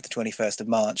evening of the 21st of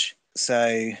March.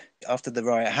 So after the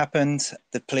riot happened,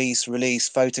 the police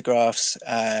released photographs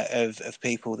of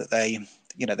people that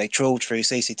they trawled through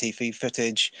CCTV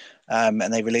footage, and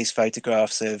they released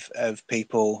photographs of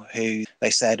people who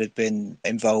they said had been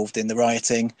involved in the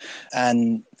rioting.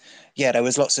 And yeah, there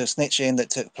was lots of snitching that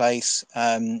took place.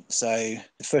 So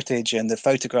the footage and the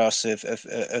photographs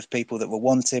of people that were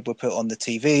wanted were put on the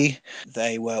TV.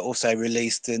 They were also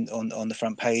released on the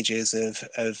front pages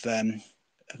of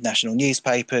national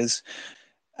newspapers.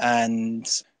 And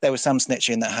there was some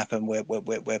snitching that happened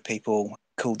where people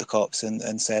called the cops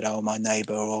and said, "Oh, my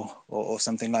neighbour," or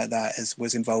something like that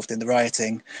was involved in the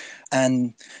rioting.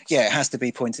 And yeah, it has to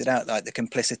be pointed out, like, the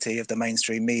complicity of the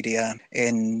mainstream media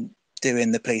in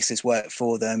doing the police's work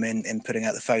for them, in putting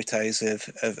out the photos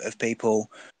of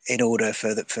people in order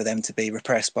for them to be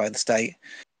repressed by the state.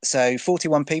 So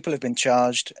 41 people have been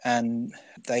charged, and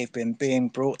they've been being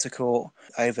brought to court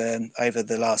over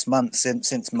the last month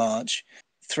since March.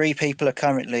 3 people are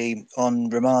currently on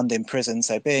remand in prison.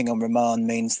 So being on remand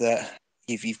means that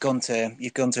you've gone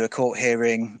to a court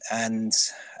hearing, and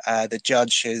the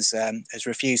judge has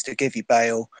refused to give you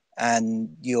bail,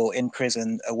 and you're in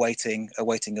prison awaiting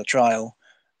your trial.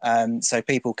 So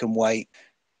people can wait,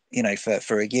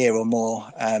 for a year or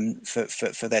more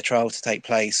for their trial to take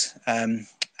place,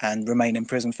 and remain in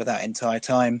prison for that entire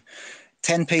time.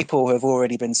 10 people have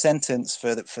already been sentenced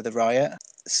for the riot.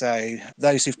 So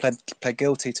those who've pled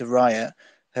guilty to riot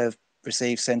have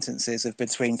received sentences of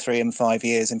between 3 and 5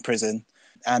 years in prison,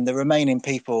 and the remaining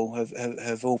people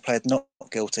have all pled not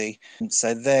guilty.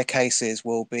 So their cases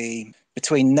will be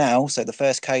between now. So the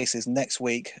first case is next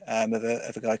week, of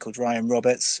a guy called Ryan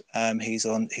Roberts. He's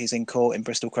in court in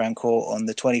Bristol Crown Court on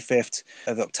the 25th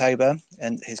of October,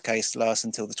 and his case lasts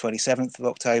until the 27th of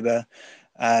October.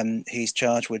 He's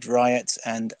charged with riot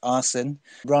and arson.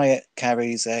 Riot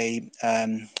carries a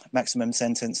maximum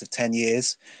sentence of 10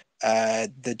 years.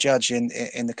 The judge in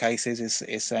the cases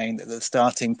is saying that the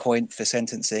starting point for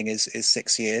sentencing is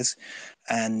 6 years,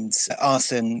 and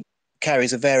arson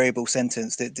carries a variable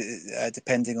sentence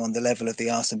depending on the level of the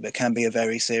arson, but can be a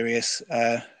very serious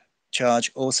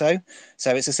charge also.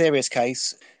 So it's a serious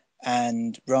case,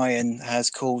 and Ryan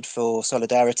has called for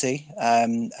solidarity,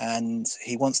 and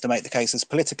he wants to make the case as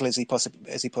political as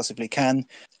he possibly can,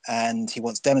 and he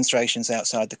wants demonstrations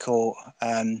outside the court.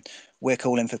 We're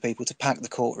calling for people to pack the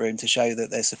courtroom to show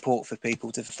that there's support for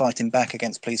people to fighting back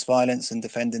against police violence and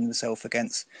defending themselves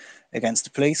against the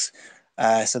police.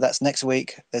 So that's next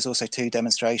week. There's also 2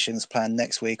 demonstrations planned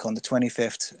next week on the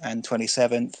 25th and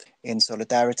 27th in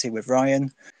solidarity with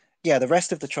Ryan. Yeah, the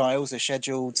rest of the trials are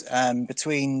scheduled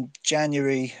between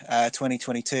January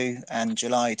 2022 and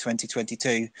July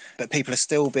 2022, but people are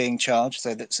still being charged.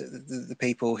 So that the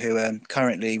people who are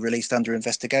currently released under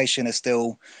investigation are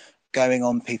still going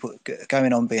on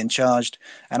being charged,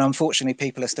 and unfortunately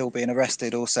people are still being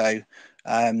arrested also.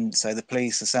 So the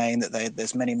police are saying that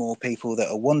there's many more people that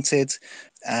are wanted,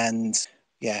 and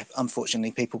yeah,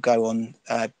 unfortunately people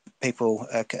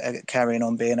are carrying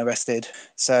on being arrested.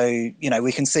 So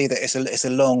we can see that it's a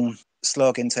long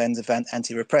slog in terms of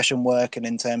anti-repression work, and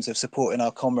in terms of supporting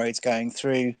our comrades going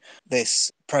through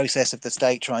this process of the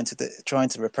state trying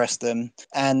to repress them.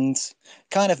 And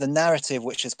kind of the narrative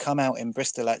which has come out in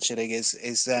Bristol actually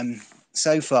is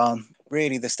so far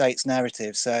really the state's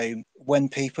narrative. So when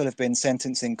people have been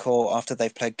sentenced in court after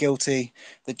they've pled guilty,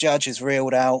 the judge has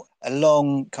reeled out a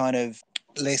long kind of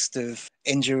list of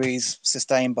injuries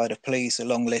sustained by the police, a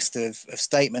long list of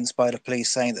statements by the police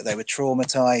saying that they were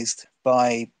traumatized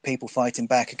by people fighting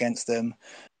back against them.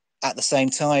 At the same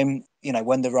time,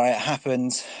 when the riot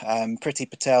happened, Priti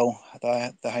Patel,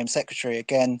 the Home Secretary,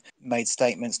 again made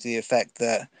statements to the effect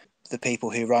that the people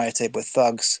who rioted were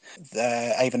thugs.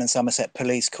 The Avon and Somerset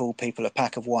police called people a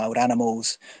pack of wild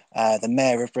animals. The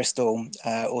mayor of Bristol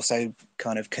also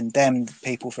kind of condemned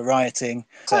people for rioting.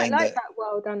 Quite like that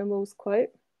wild animals quote.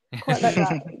 Quite like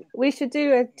that. We should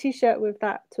do a t-shirt with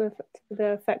that to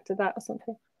the effect of that or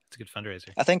something. It's a good fundraiser.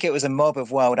 I think it was a mob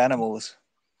of wild animals.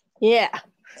 Yeah.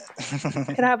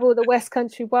 Can have all the West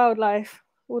Country wildlife,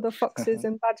 all the foxes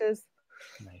and badgers.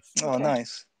 Nice. Oh,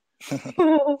 nice.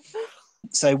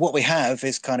 So what we have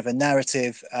is kind of a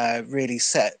narrative really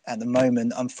set at the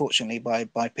moment, unfortunately,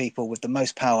 by people with the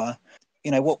most power.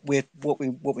 You know, what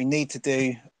we need to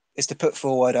do is to put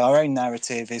forward our own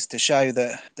narrative, is to show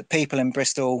that the people in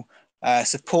Bristol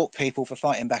support people for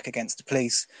fighting back against the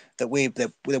police, that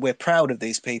we're proud of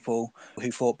these people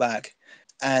who fought back.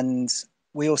 And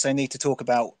we also need to talk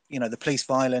about, you know, the police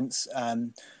violence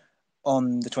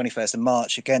on the 21st of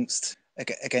March against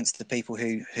the people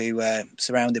who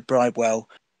surrounded Bridewell.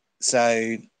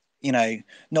 So, you know,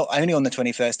 not only on the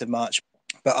 21st of March,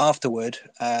 but afterward,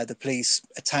 the police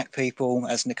attack people,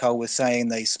 as Nicole was saying.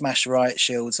 They smash riot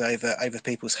shields over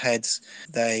people's heads.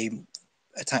 They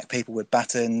attack people with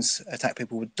batons, attack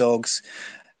people with dogs,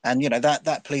 and you know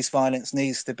that police violence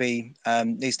needs to be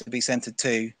centred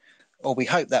too. Or we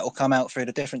hope that will come out through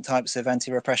the different types of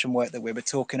anti-repression work that we were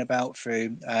talking about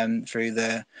through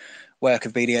the work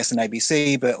of BDS and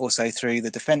ABC, but also through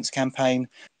the defence campaign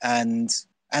and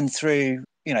through,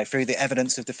 you know, through the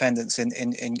evidence of defendants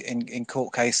in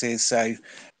court cases. So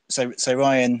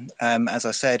Ryan, as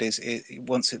I said,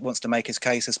 wants to make his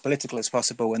case as political as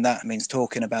possible, and that means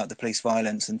talking about the police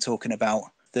violence and talking about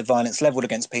the violence levelled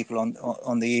against people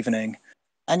on the evening.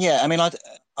 And yeah, I mean, I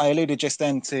alluded just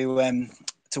then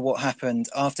to what happened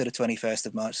after the 21st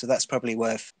of March. So that's probably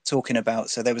worth talking about.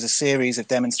 So there was a series of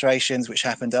demonstrations which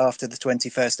happened after the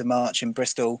 21st of March in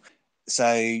Bristol.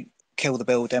 So Kill the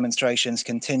Bill demonstrations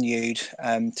continued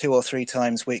 2 or 3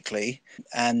 times weekly.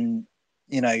 And,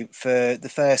 you know, for the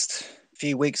first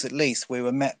few weeks at least, we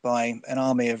were met by an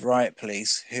army of riot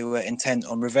police who were intent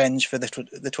on revenge for the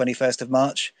 21st of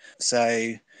March.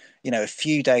 So, you know, a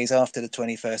few days after the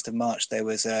 21st of March, there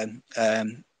was a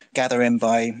gathering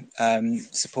by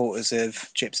supporters of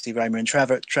Gypsy, Roma and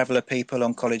Traveller people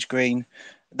on College Green.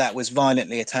 That was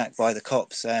violently attacked by the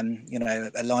cops. You know,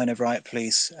 a line of riot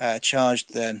police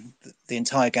charged the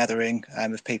entire gathering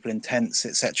of people in tents,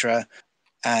 etc.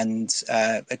 And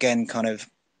again, kind of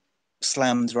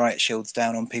slammed riot shields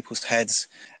down on people's heads.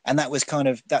 And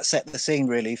that set the scene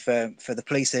really for the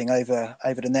policing over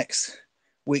the next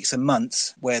weeks and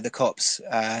months, where the cops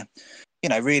you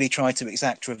know, really tried to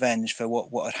exact revenge for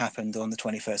what had happened on the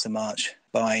 21st of March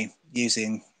by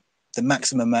using the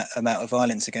maximum amount of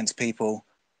violence against people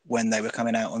when they were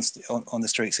coming out on the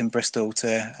streets in Bristol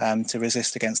to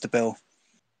resist against the bill.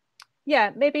 Yeah,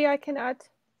 maybe I can add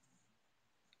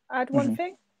one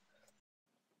thing.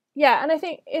 Yeah, and I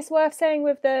think it's worth saying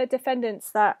with the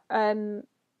defendants that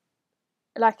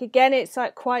like, again, it's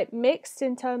like quite mixed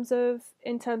in terms of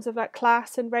like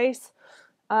class and race.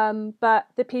 But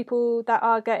the people that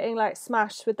are getting like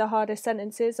smashed with the hardest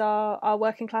sentences are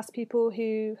working class people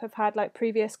who have had like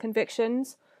previous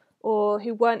convictions, or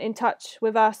who weren't in touch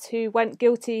with us, who went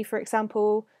guilty, for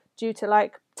example, due to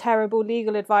like terrible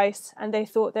legal advice, and they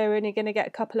thought they were only going to get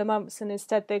a couple of months, and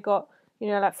instead they got, you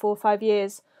know, like 4 or 5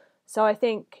 years. So I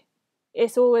think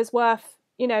it's always worth,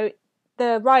 you know,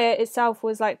 the riot itself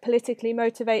was like politically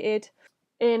motivated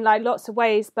in like lots of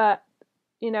ways, but,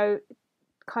 you know,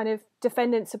 kind of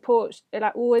defendant support, it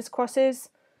like always crosses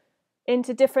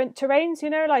into different terrains, you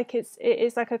know, like it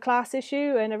is like a class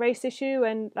issue and a race issue,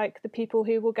 and like the people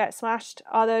who will get smashed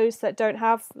are those that don't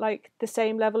have like the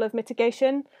same level of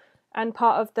mitigation. And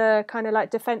part of the kind of like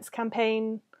defense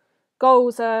campaign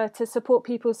goals are to support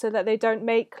people so that they don't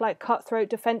make like cutthroat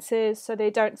defenses, so they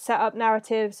don't set up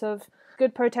narratives of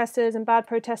good protesters and bad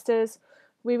protesters.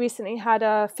 We recently had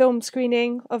a film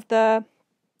screening of the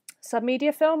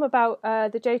submedia film about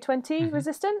the J20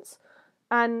 resistance,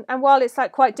 and while it's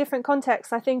like quite different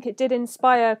context, I think it did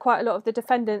inspire quite a lot of the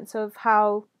defendants of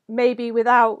how maybe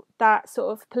without that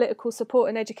sort of political support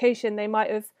and education, they might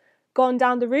have gone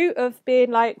down the route of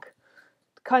being like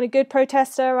kind of good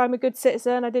protester, I'm a good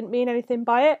citizen, I didn't mean anything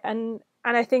by it. And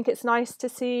I think it's nice to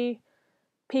see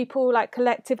people like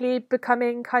collectively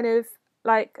becoming kind of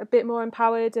like a bit more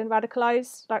empowered and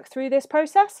radicalized like through this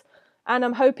process. And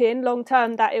I'm hoping long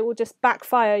term that it will just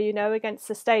backfire, you know, against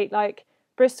the state. Like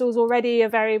Bristol's already a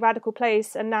very radical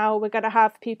place, and now we're going to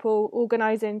have people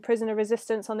organising prisoner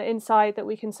resistance on the inside that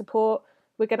we can support.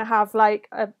 We're going to have like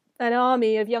an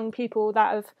army of young people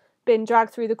that have been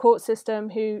dragged through the court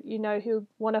system who, you know, who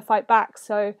want to fight back.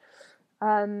 So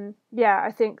yeah,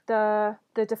 I think the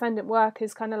defendant work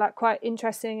is kind of like quite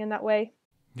interesting in that way.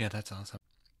 Yeah, that's awesome.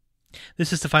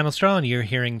 This is The Final Straw, and you're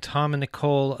hearing Tom and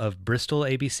Nicole of Bristol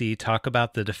ABC talk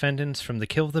about the defendants from the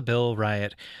Kill the Bill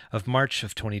riot of March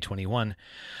of 2021.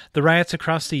 The riots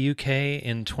across the UK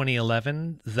in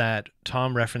 2011 that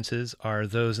Tom references are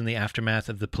those in the aftermath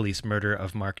of the police murder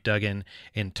of Mark Duggan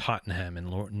in Tottenham in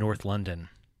North London.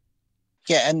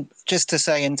 Yeah, and just to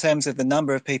say, in terms of the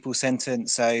number of people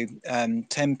sentenced, so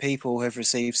 10 people have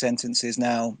received sentences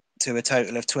now to a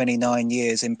total of 29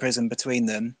 years in prison between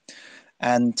them.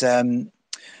 And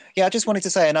I just wanted to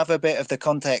say another bit of the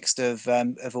context of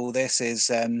all this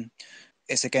is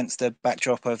it's against the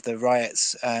backdrop of the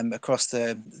riots across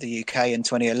the UK in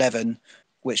 2011,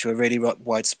 which were really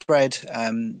widespread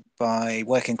by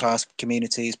working class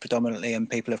communities predominantly and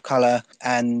people of colour.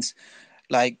 And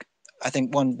I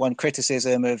think one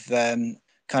criticism of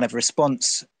kind of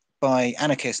response by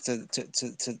anarchists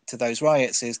to those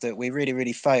riots is that we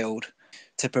really failed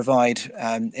to provide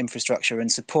infrastructure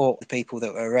and support the people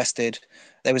that were arrested.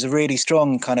 There was a really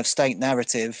strong kind of state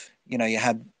narrative. You know, you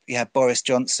had Boris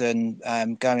Johnson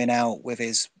going out with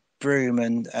his broom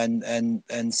and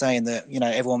saying that, you know,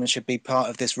 everyone should be part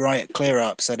of this riot clear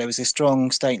up. So there was this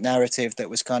strong state narrative that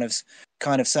was kind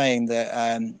of saying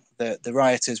that the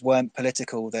rioters weren't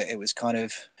political, that it was kind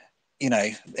of, you know,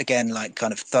 again, like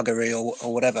kind of thuggery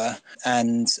or whatever.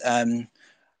 And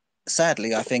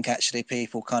sadly, I think actually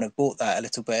people kind of bought that a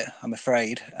little bit, I'm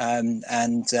afraid.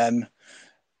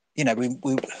 You know, we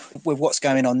with what's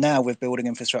going on now with building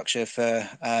infrastructure for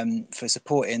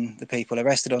supporting the people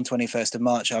arrested on 21st of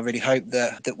March, I really hope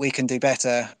that we can do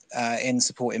better in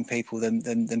supporting people than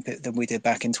we did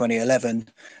back in 2011.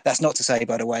 That's not to say,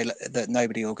 by the way, that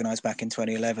nobody organised back in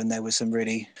 2011. There was some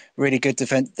really good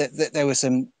there were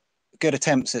some good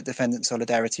attempts at defendant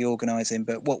solidarity organising,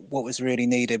 but what was really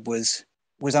needed was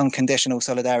unconditional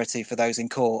solidarity for those in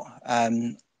court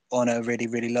on a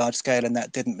really large scale, and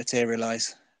that didn't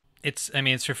materialise. It's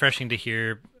refreshing to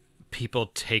hear people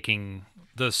taking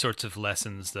those sorts of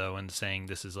lessons, though, and saying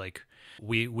this is like,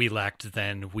 we lacked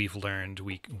then, we've learned,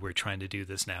 we're trying to do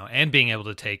this now, and being able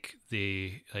to take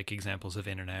the examples of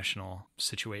international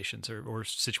situations or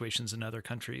situations in other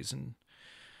countries, and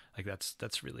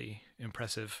that's really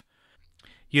impressive.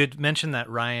 You had mentioned that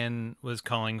Ryan was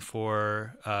calling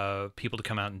for people to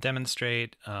come out and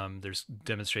demonstrate. There's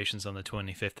demonstrations on the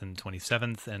 25th and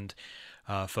 27th, and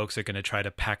folks are going to try to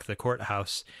pack the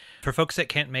courthouse. For folks that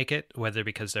can't make it, whether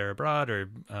because they're abroad or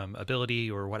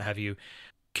ability or what have you,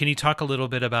 can you talk a little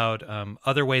bit about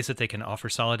other ways that they can offer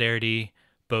solidarity,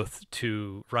 both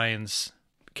to Ryan's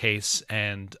case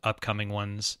and upcoming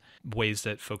ones, ways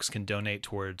that folks can donate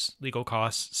towards legal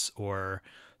costs or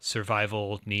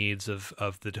survival needs of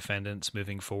the defendants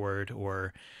moving forward,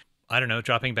 or, I don't know,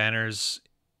 dropping banners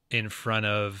in front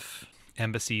of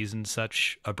embassies and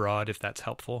such abroad, if that's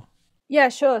helpful? Yeah,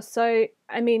 sure. So,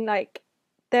 I mean,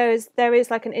 there is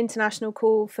an international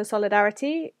call for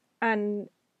solidarity, and,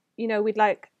 you know,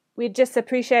 we'd just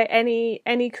appreciate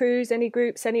any crews, any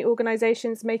groups, any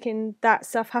organizations making that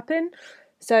stuff happen.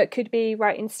 So it could be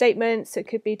writing statements, it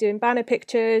could be doing banner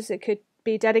pictures, it could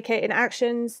be dedicating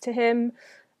actions to him.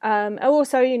 And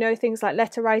also, you know, things like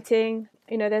letter writing.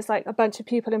 You know, there's a bunch of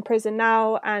people in prison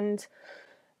now, and,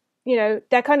 you know,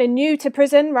 they're kind of new to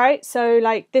prison, right? So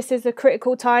this is a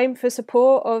critical time for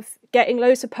support of getting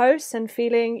loads of posts and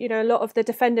feeling, you know, a lot of the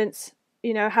defendants,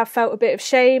 you know, have felt a bit of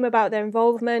shame about their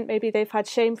involvement. Maybe they've had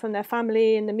shame from their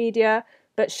family and the media,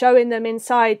 but showing them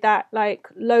inside that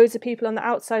loads of people on the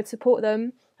outside support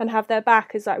them and have their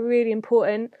back is really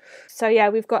important. So yeah,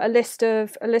 we've got a list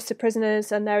of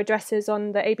prisoners and their addresses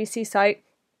on the ABC site.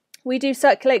 We do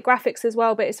circulate graphics as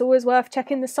well, but it's always worth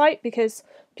checking the site because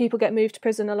people get moved to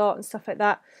prison a lot and stuff like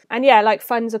that. And yeah,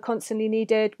 funds are constantly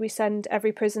needed. We send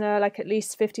every prisoner at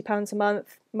least £50 a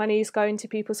month. Money's going to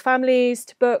people's families,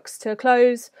 to books, to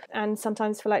clothes, and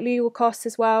sometimes for legal costs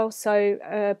as well.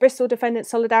 So Bristol Defendant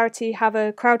Solidarity have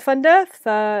a crowdfunder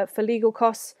for legal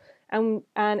costs. And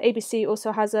ABC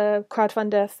also has a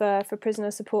crowdfunder for prisoner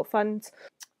support funds.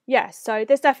 Yeah, so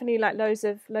there's definitely loads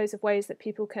of ways that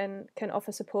people can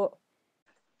offer support.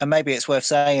 And maybe it's worth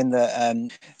saying that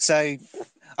so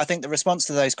I think the response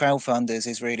to those crowdfunders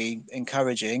is really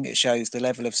encouraging. It shows the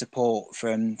level of support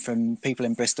from people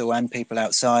in Bristol and people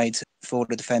outside for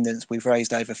the defendants. We've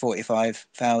raised over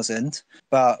 45,000,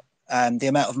 but the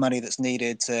amount of money that's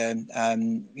needed to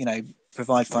you know,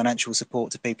 provide financial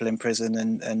support to people in prison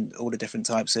and all the different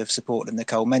types of support that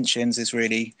Nicole mentions is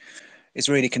really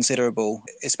considerable,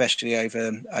 especially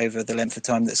over the length of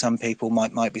time that some people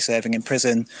might be serving in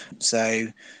prison. So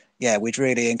we'd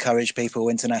really encourage people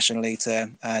internationally to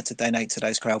donate to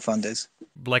those crowdfunders.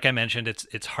 Like I mentioned, it's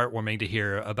heartwarming to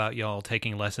hear about y'all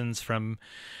taking lessons from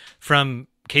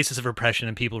cases of repression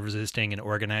and people resisting and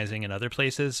organizing in other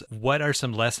places. What are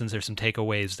some lessons or some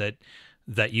takeaways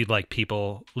that you'd like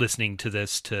people listening to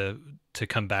this to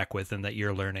come back with, and that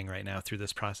you're learning right now through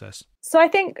this process? So I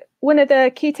think one of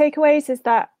the key takeaways is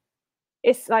that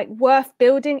it's like worth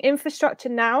building infrastructure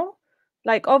now.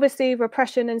 Like obviously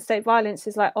repression and state violence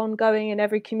is like ongoing in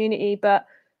every community, but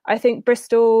I think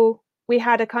Bristol, we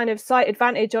had a kind of slight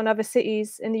advantage on other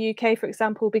cities in the UK, for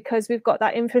example, because we've got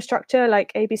that infrastructure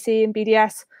like ABC and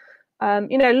BDS.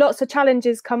 Lots of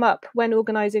challenges come up when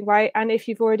organizing, right? And if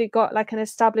you've already got like an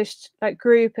established like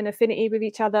group and affinity with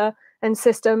each other and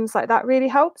systems, like that really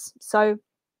helps. So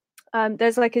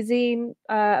there's like a zine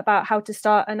about how to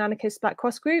start an anarchist Black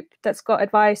Cross group that's got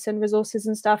advice and resources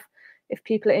and stuff if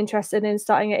people are interested in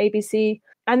starting at ABC.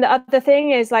 And the other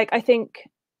thing is, like, I think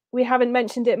we haven't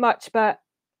mentioned it much, but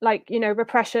like,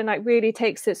 repression like really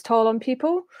takes its toll on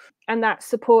people, and that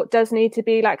support does need to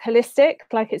be like holistic.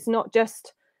 Like it's not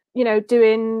just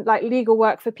doing like legal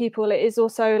work for people, it is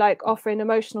also like offering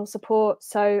emotional support.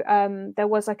 So there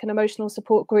was like an emotional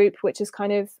support group which is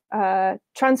kind of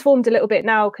transformed a little bit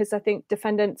now, because I think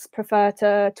defendants prefer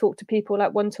to talk to people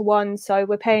like one-to-one. So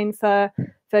we're paying for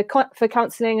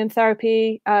counselling and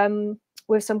therapy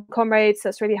with some comrades.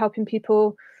 That's really helping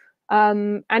people,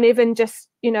 and even just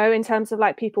in terms of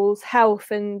like people's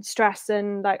health and stress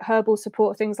and like herbal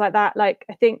support, things like that. Like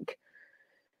I think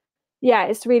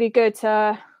it's really good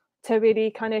to really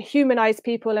kind of humanize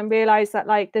people and realize that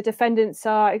like the defendants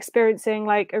are experiencing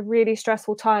like a really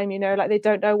stressful time, like they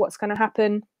don't know what's going to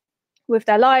happen with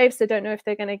their lives. They don't know if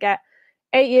they're going to get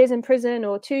 8 years in prison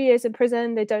or 2 years in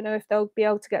prison. They don't know if they'll be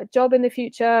able to get a job in the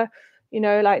future.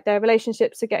 Like their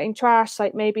relationships are getting trashed.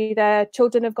 Like maybe their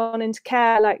children have gone into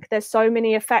care. Like there's so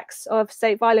many effects of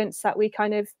state violence that we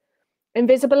kind of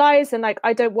invisibilize. And like,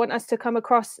 I don't want us to come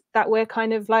across that we're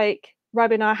kind of like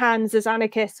rubbing our hands as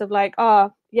anarchists of like,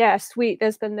 oh yeah, sweet,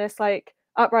 there's been this like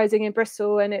uprising in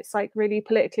Bristol and it's like really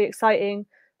politically exciting.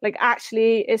 Like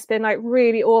actually it's been like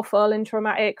really awful and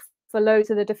traumatic for loads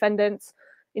of the defendants,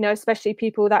 especially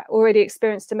people that already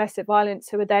experienced domestic violence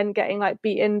who are then getting like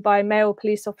beaten by male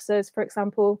police officers, for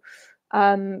example.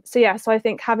 So I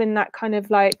think having that kind of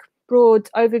like broad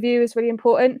overview is really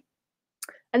important.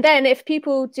 And then if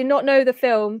people do not know the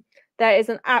film, there is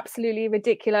an absolutely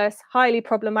ridiculous, highly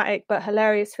problematic, but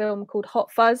hilarious film called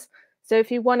Hot Fuzz. So if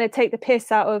you want to take the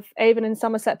piss out of Avon and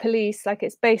Somerset police, like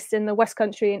it's based in the West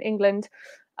Country in England,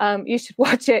 you should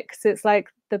watch it because it's like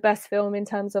the best film in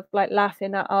terms of like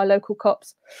laughing at our local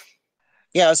cops.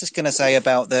 Yeah, I was just going to say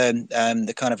about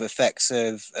the kind of effects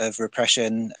of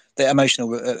repression, the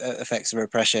emotional effects of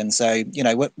repression. So,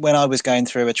 when I was going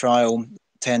through a trial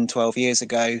 10, 12 years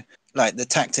ago, like the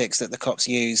tactics that the cops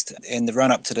used in the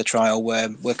run up to the trial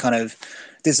were kind of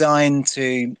designed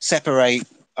to separate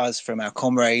us from our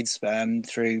comrades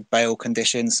through bail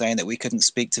conditions, saying that we couldn't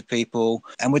speak to people,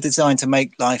 and were designed to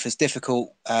make life as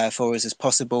difficult for us as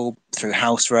possible through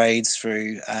house raids,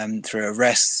 through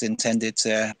arrests intended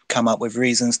to come up with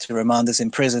reasons to remand us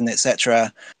in prison,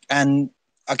 etc. And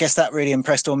I guess that really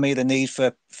impressed on me the need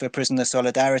for prisoner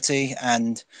solidarity.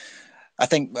 And I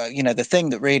think the thing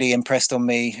that really impressed on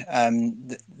me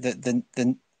the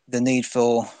need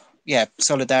for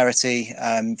solidarity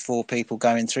for people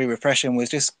going through repression was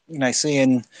just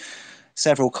seeing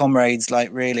several comrades like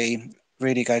really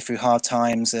go through hard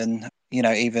times, and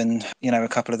even a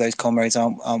couple of those comrades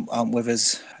aren't with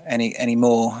us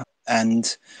anymore,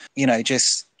 and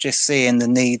just seeing the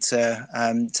need to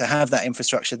have that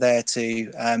infrastructure there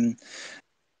to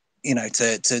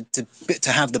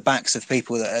to have the backs of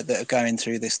people that are going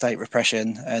through this state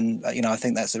repression. And I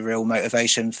think that's a real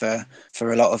motivation for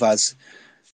a lot of us.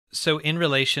 So in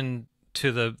relation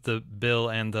to the bill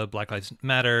and the Black Lives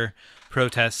Matter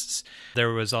protests,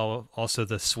 there was also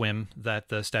the swim that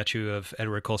the statue of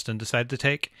Edward Colston decided to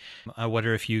take. I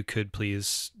wonder if you could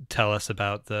please tell us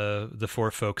about the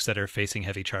 4 folks that are facing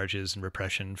heavy charges and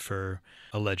repression for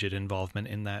alleged involvement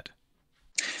in that.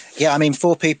 Yeah, I mean,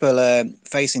 4 people are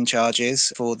facing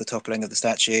charges for the toppling of the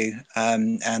statue,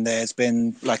 and there's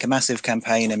been like a massive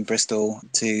campaign in Bristol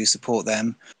to support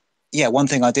them. Yeah, one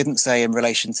thing I didn't say in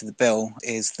relation to the bill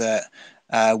is that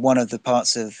one of the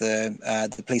parts of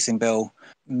the policing bill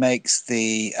makes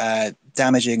the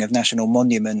damaging of national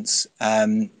monuments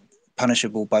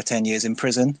punishable by 10 years in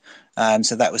prison.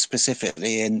 So that was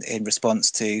specifically in response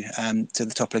to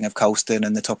the toppling of Colston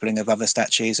and the toppling of other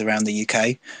statues around the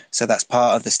UK. So that's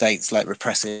part of the state's like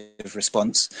repressive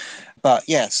response. But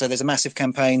yeah, so there's a massive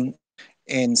campaign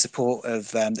in support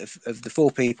of the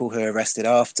 4 people who were arrested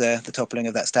after the toppling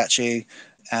of that statue,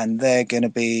 and they're going to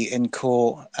be in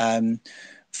court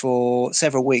for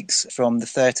several weeks from the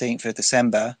 13th of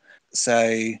December.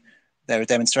 So there are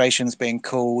demonstrations being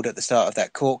called at the start of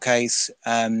that court case,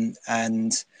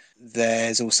 and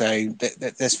there's also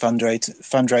there's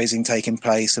fundraising taking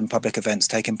place and public events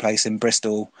taking place in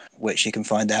Bristol, which you can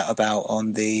find out about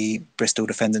on the Bristol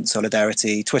Defendant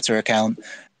Solidarity Twitter account.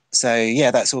 So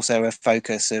yeah, that's also a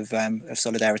focus of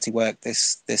solidarity work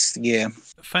this year.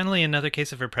 Finally, another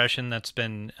case of repression that's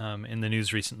been in the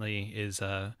news recently is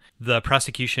the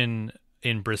prosecution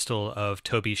in Bristol of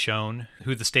Toby Schoen,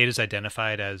 who the state has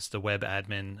identified as the web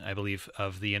admin, I believe,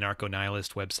 of the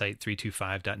anarcho-nihilist website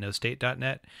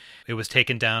 325.nostate.net. It was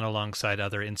taken down alongside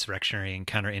other insurrectionary and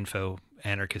counter-info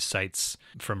anarchist sites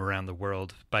from around the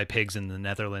world by pigs in the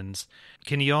Netherlands.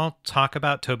 Can you all talk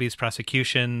about Toby's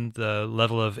prosecution, the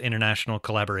level of international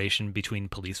collaboration between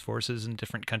police forces in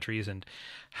different countries, and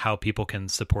how people can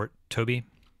support Toby?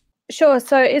 Sure.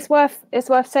 So it's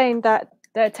worth saying that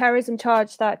the terrorism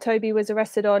charge that Toby was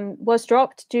arrested on was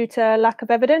dropped due to lack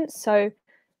of evidence. So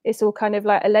it's all kind of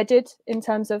like alleged in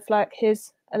terms of like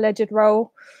his alleged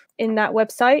role in that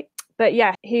website. But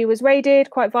yeah, he was raided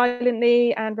quite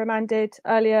violently and remanded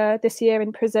earlier this year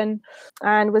in prison,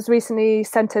 and was recently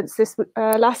sentenced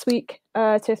last week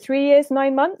to 3 years,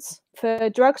 9 months for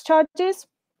drugs charges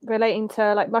relating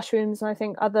to like mushrooms and I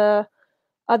think other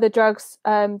drugs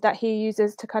that he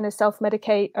uses to kind of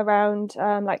self-medicate around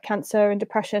like cancer and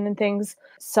depression and things.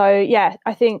 So yeah,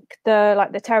 I think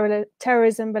the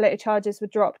terrorism related charges were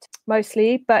dropped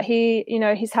mostly, but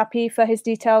he's happy for his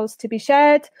details to be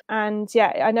shared. And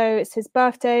yeah, I know it's his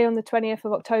birthday on the 20th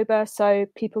of October, so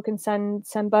people can send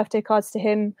birthday cards to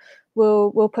him.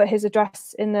 We'll put his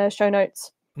address in the show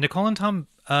notes. Nicole and Tom,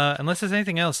 unless there's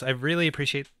anything else, I really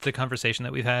appreciate the conversation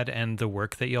that we've had and the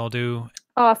work that you all do.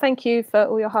 Oh, thank you for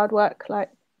all your hard work, like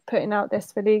putting out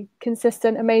this really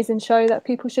consistent, amazing show that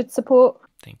people should support.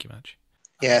 Thank you much.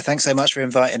 Yeah, thanks so much for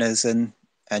inviting us and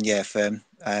yeah, for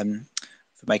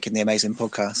making the amazing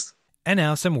podcast. And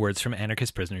now some words from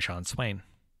anarchist prisoner Sean Swain.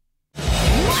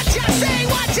 What you say,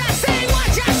 what you say, what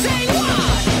you say,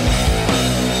 what?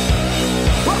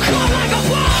 We'll call like a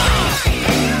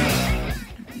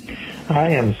I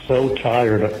am so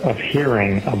tired of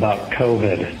hearing about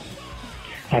COVID.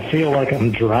 I feel like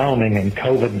I'm drowning in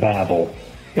COVID babble.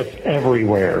 It's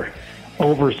everywhere.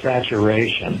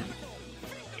 Oversaturation.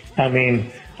 I mean,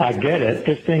 I get it.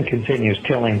 This thing continues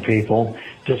killing people,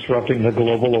 disrupting the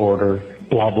global order,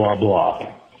 blah, blah,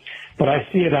 blah. But I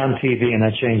see it on TV and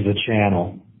I change the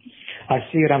channel. I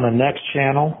see it on the next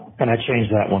channel and I change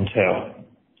that one too.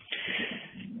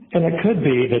 And it could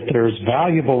be that there's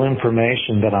valuable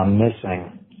information that I'm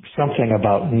missing, something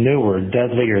about newer,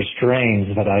 deadlier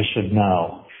strains that I should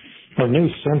know, or new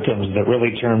symptoms that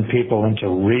really turn people into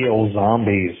real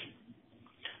zombies.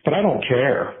 But I don't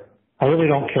care. I really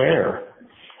don't care.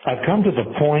 I've come to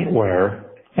the point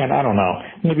where, and I don't know,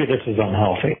 maybe this is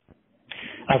unhealthy.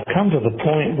 I've come to the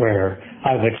point where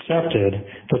I've accepted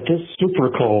that this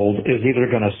super cold is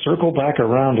either going to circle back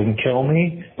around and kill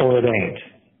me or it ain't.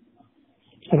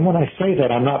 And when I say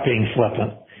that, I'm not being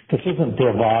flippant. This isn't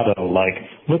bravado, like,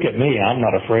 look at me, I'm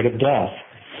not afraid of death.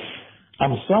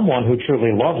 I'm someone who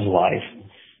truly loves life.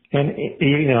 And,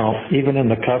 even in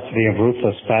the custody of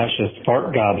ruthless fascist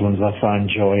fart goblins, I find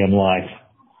joy in life.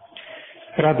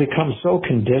 But I've become so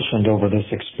conditioned over this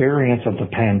experience of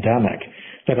the pandemic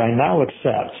that I now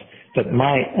accept that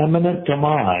my imminent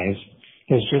demise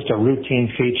is just a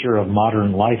routine feature of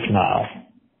modern life now.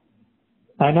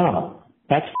 I know,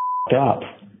 that's up.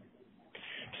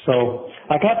 So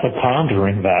I got to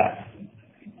pondering that.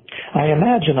 I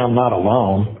imagine I'm not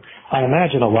alone. I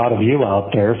imagine a lot of you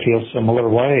out there feel similar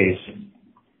ways.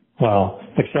 Well,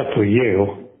 except for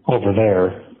you over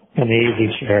there in the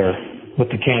easy chair with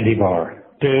the candy bar.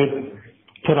 Dude,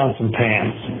 put on some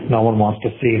pants. No one wants to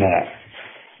see that.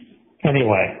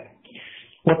 Anyway,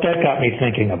 what that got me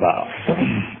thinking about.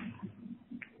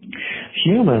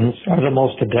 Humans are the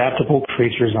most adaptable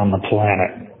creatures on the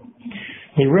planet.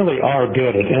 We really are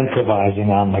good at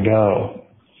improvising on the go.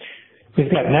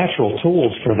 We've got natural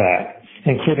tools for that,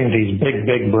 including these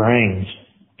big brains.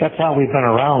 That's how we've been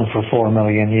around for 4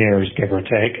 million years, give or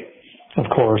take.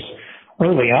 Of course,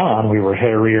 early on we were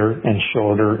hairier and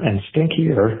shorter and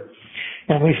stinkier,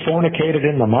 and we fornicated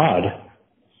in the mud.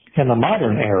 In the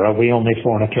modern era, we only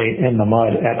fornicate in the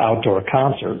mud at outdoor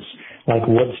concerts, like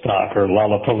Woodstock or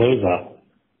Lollapalooza.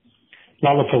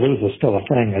 Lollapalooza's still a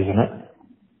thing, isn't it?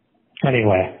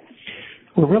 Anyway,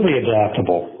 we're really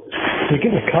adaptable. We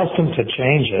get accustomed to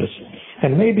changes,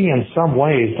 and maybe in some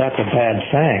ways that's a bad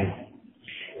thing.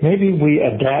 Maybe we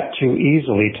adapt too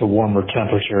easily to warmer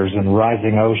temperatures and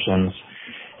rising oceans,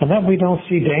 and that we don't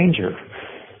see danger.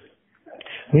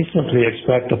 We simply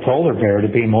expect the polar bear to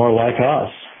be more like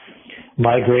us,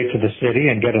 migrate to the city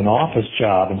and get an office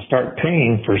job and start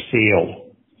paying for seal.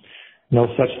 No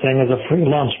such thing as a free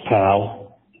lunch,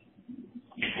 pal.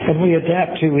 And we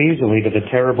adapt too easily to the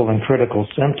terrible and critical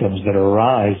symptoms that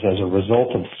arise as a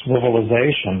result of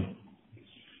swivelization.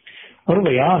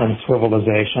 Early on in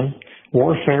swivelization,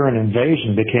 warfare and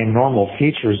invasion became normal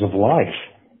features of life.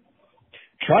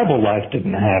 Tribal life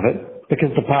didn't have it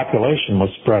because the population was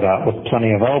spread out with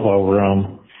plenty of elbow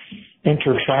room.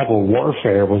 Intertribal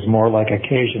warfare was more like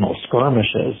occasional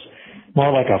skirmishes,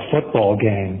 more like a football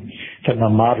game than the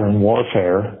modern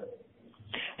warfare.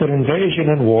 But invasion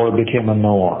and war became a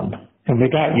norm, and we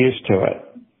got used to it.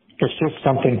 It's just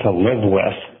something to live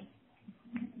with.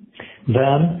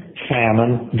 Then,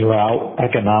 famine, drought,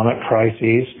 economic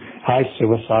crises, high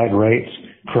suicide rates,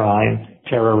 crime,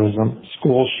 terrorism,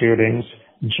 school shootings,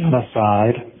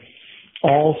 genocide,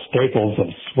 all staples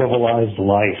of civilized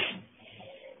life.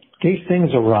 These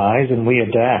things arise and we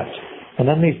adapt, and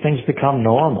then these things become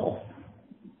normal.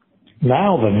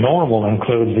 Now the normal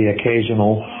includes the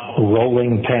occasional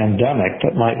rolling pandemic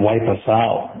that might wipe us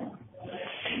out.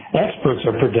 Experts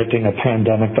are predicting a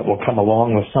pandemic that will come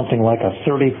along with something like a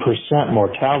 30%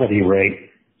 mortality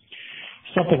rate,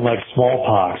 something like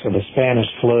smallpox or the Spanish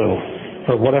flu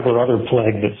or whatever other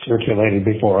plague that circulated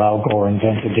before Al Gore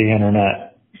invented the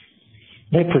internet.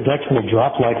 They predict we'll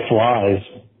drop like flies,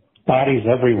 bodies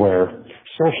everywhere,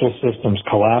 social systems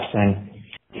collapsing,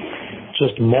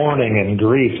 just mourning and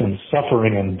grief and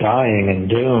suffering and dying and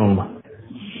doom.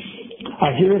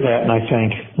 I hear that and I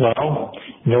think, well,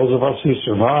 those of us who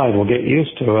survive will get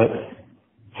used to it.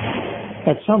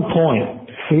 At some point,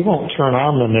 we won't turn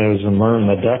on the news and learn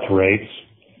the death rates.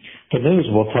 The news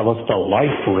will tell us the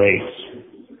life rates.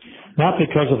 Not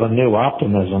because of a new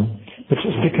optimism, but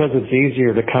just because it's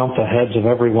easier to count the heads of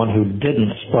everyone who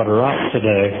didn't sputter out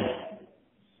today.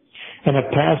 And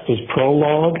if past is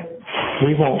prologue,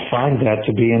 we won't find that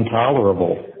to be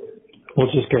intolerable.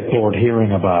 We'll just get bored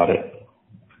hearing about it.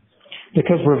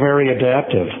 Because we're very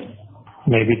adaptive,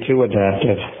 maybe too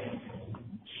adaptive.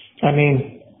 I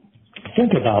mean,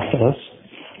 think about this.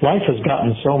 Life has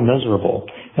gotten so miserable,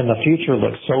 and the future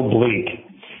looks so bleak.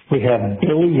 We have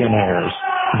billionaires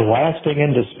blasting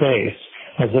into space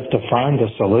as if to find a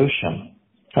solution,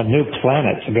 a new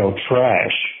planet to go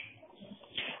trash.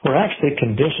 We're actually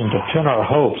conditioned to pin our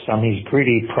hopes on these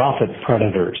greedy profit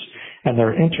predators and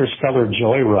their interstellar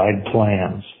joyride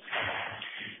plans.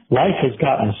 Life has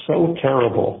gotten so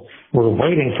terrible, we're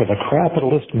waiting for the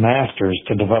capitalist masters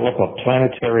to develop a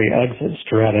planetary exit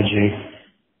strategy.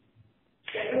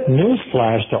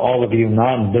 Newsflash to all of you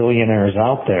non-billionaires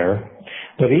out there,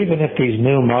 but even if these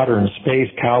new modern space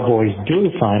cowboys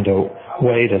do find a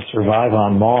way to survive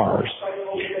on Mars,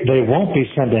 they won't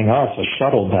be sending us a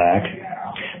shuttle back.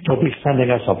 They'll be sending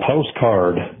us a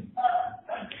postcard.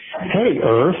 Hey,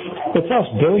 Earth, it's us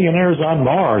billionaires on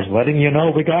Mars letting you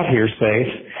know we got here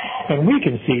safe, and we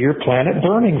can see your planet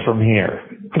burning from here.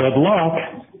 Good luck.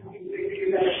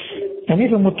 And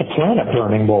even with the planet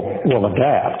burning, we'll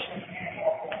adapt.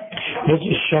 We'll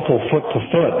just shuffle foot to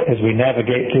foot as we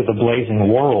navigate through the blazing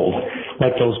world,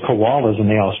 like those koalas in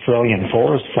the Australian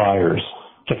forest fires,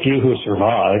 the few who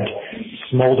survived,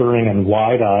 smoldering and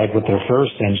wide-eyed with their fur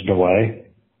singed away.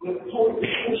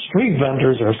 Street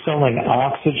vendors are selling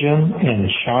oxygen in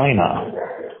China.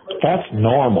 That's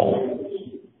normal.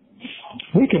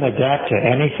 We can adapt to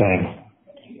anything.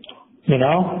 You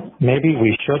know, maybe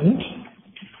we shouldn't.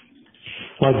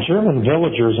 Like German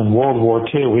villagers in World War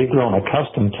II, we've grown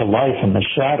accustomed to life in the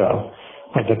shadow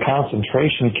of the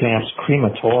concentration camp's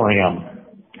crematorium.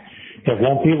 It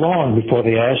won't be long before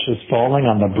the ashes falling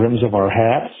on the brims of our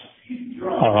hats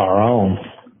are our own.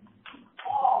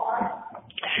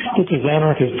 This is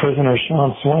anarchist prisoner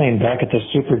Sean Swain back at the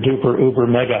super duper uber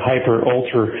mega hyper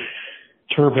ultra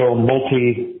turbo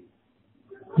multi.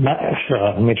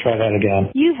 Let me try that again.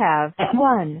 You have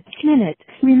 1 minute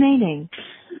remaining.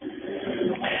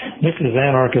 This is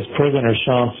anarchist prisoner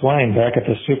Sean Swain back at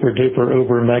the super duper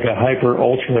uber mega hyper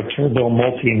ultra turbo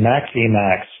multi maxi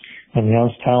max in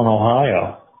Youngstown,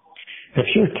 Ohio.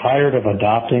 If you're tired of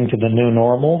adopting to the new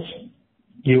normals,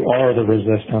 you are the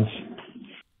resistance.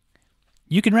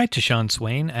 You can write to Sean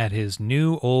Swain at his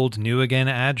new old new again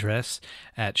address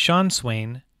at Sean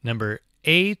Swain, number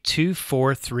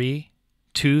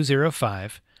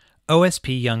A243205,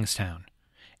 OSP Youngstown,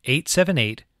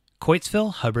 878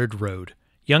 Coatesville Hubbard Road,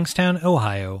 Youngstown,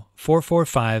 Ohio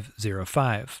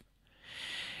 44505.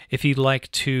 If you'd like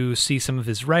to see some of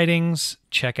his writings,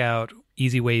 check out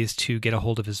easy ways to get a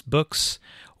hold of his books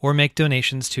or make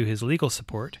donations to his legal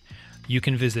support, you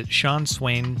can visit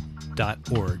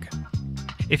seanswain.org.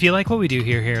 If you like what we do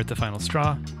here at The Final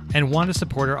Straw and want to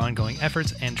support our ongoing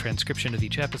efforts and transcription of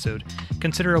each episode,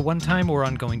 consider a one-time or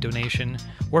ongoing donation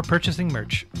or purchasing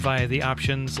merch via the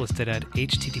options listed at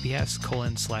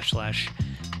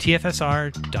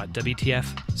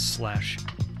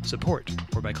https://tfsr.wtf/support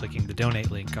or by clicking the donate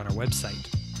link on our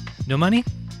website. No money?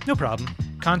 No problem.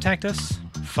 Contact us,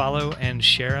 follow and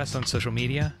share us on social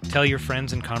media, tell your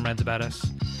friends and comrades about us,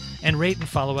 and rate and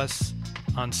follow us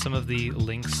on some of the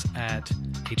links at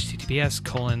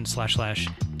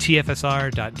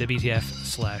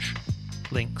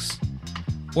https://tfsr.wtf/links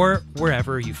or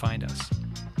wherever you find us.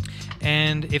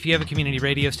 And if you have a community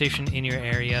radio station in your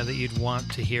area that you'd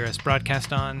want to hear us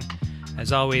broadcast on,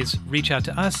 as always, reach out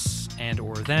to us and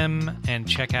or them and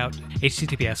check out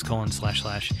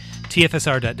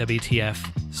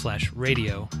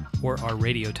https://tfsr.wtf/radio or our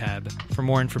radio tab for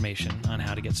more information on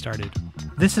how to get started.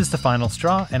 This is The Final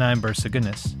Straw, and I'm Bursa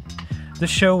Goodness. This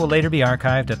show will later be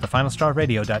archived at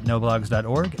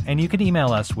thefinalstrawradio.noblogs.org, and you can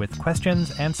email us with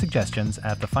questions and suggestions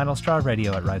at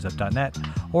thefinalstrawradio@riseup.net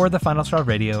or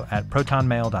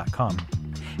thefinalstrawradio@protonmail.com.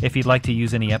 If you'd like to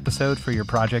use any episode for your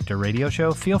project or radio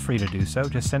show, feel free to do so.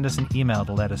 Just send us an email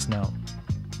to let us know.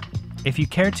 If you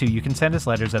care to, you can send us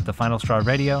letters at The Final Straw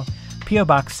Radio, P.O.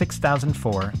 Box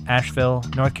 6004, Asheville,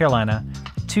 North Carolina,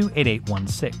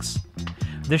 28816.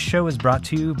 This show is brought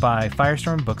to you by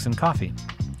Firestorm Books and Coffee.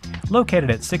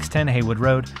 Located at 610 Haywood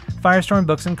Road, Firestorm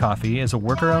Books and Coffee is a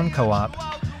worker-owned co-op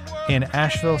in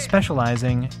Asheville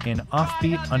specializing in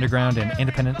offbeat, underground, and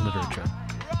independent literature.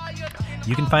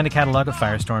 You can find a catalog of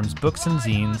Firestorm's books and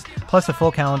zines, plus a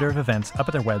full calendar of events up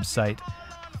at their website,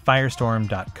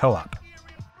 firestorm.coop.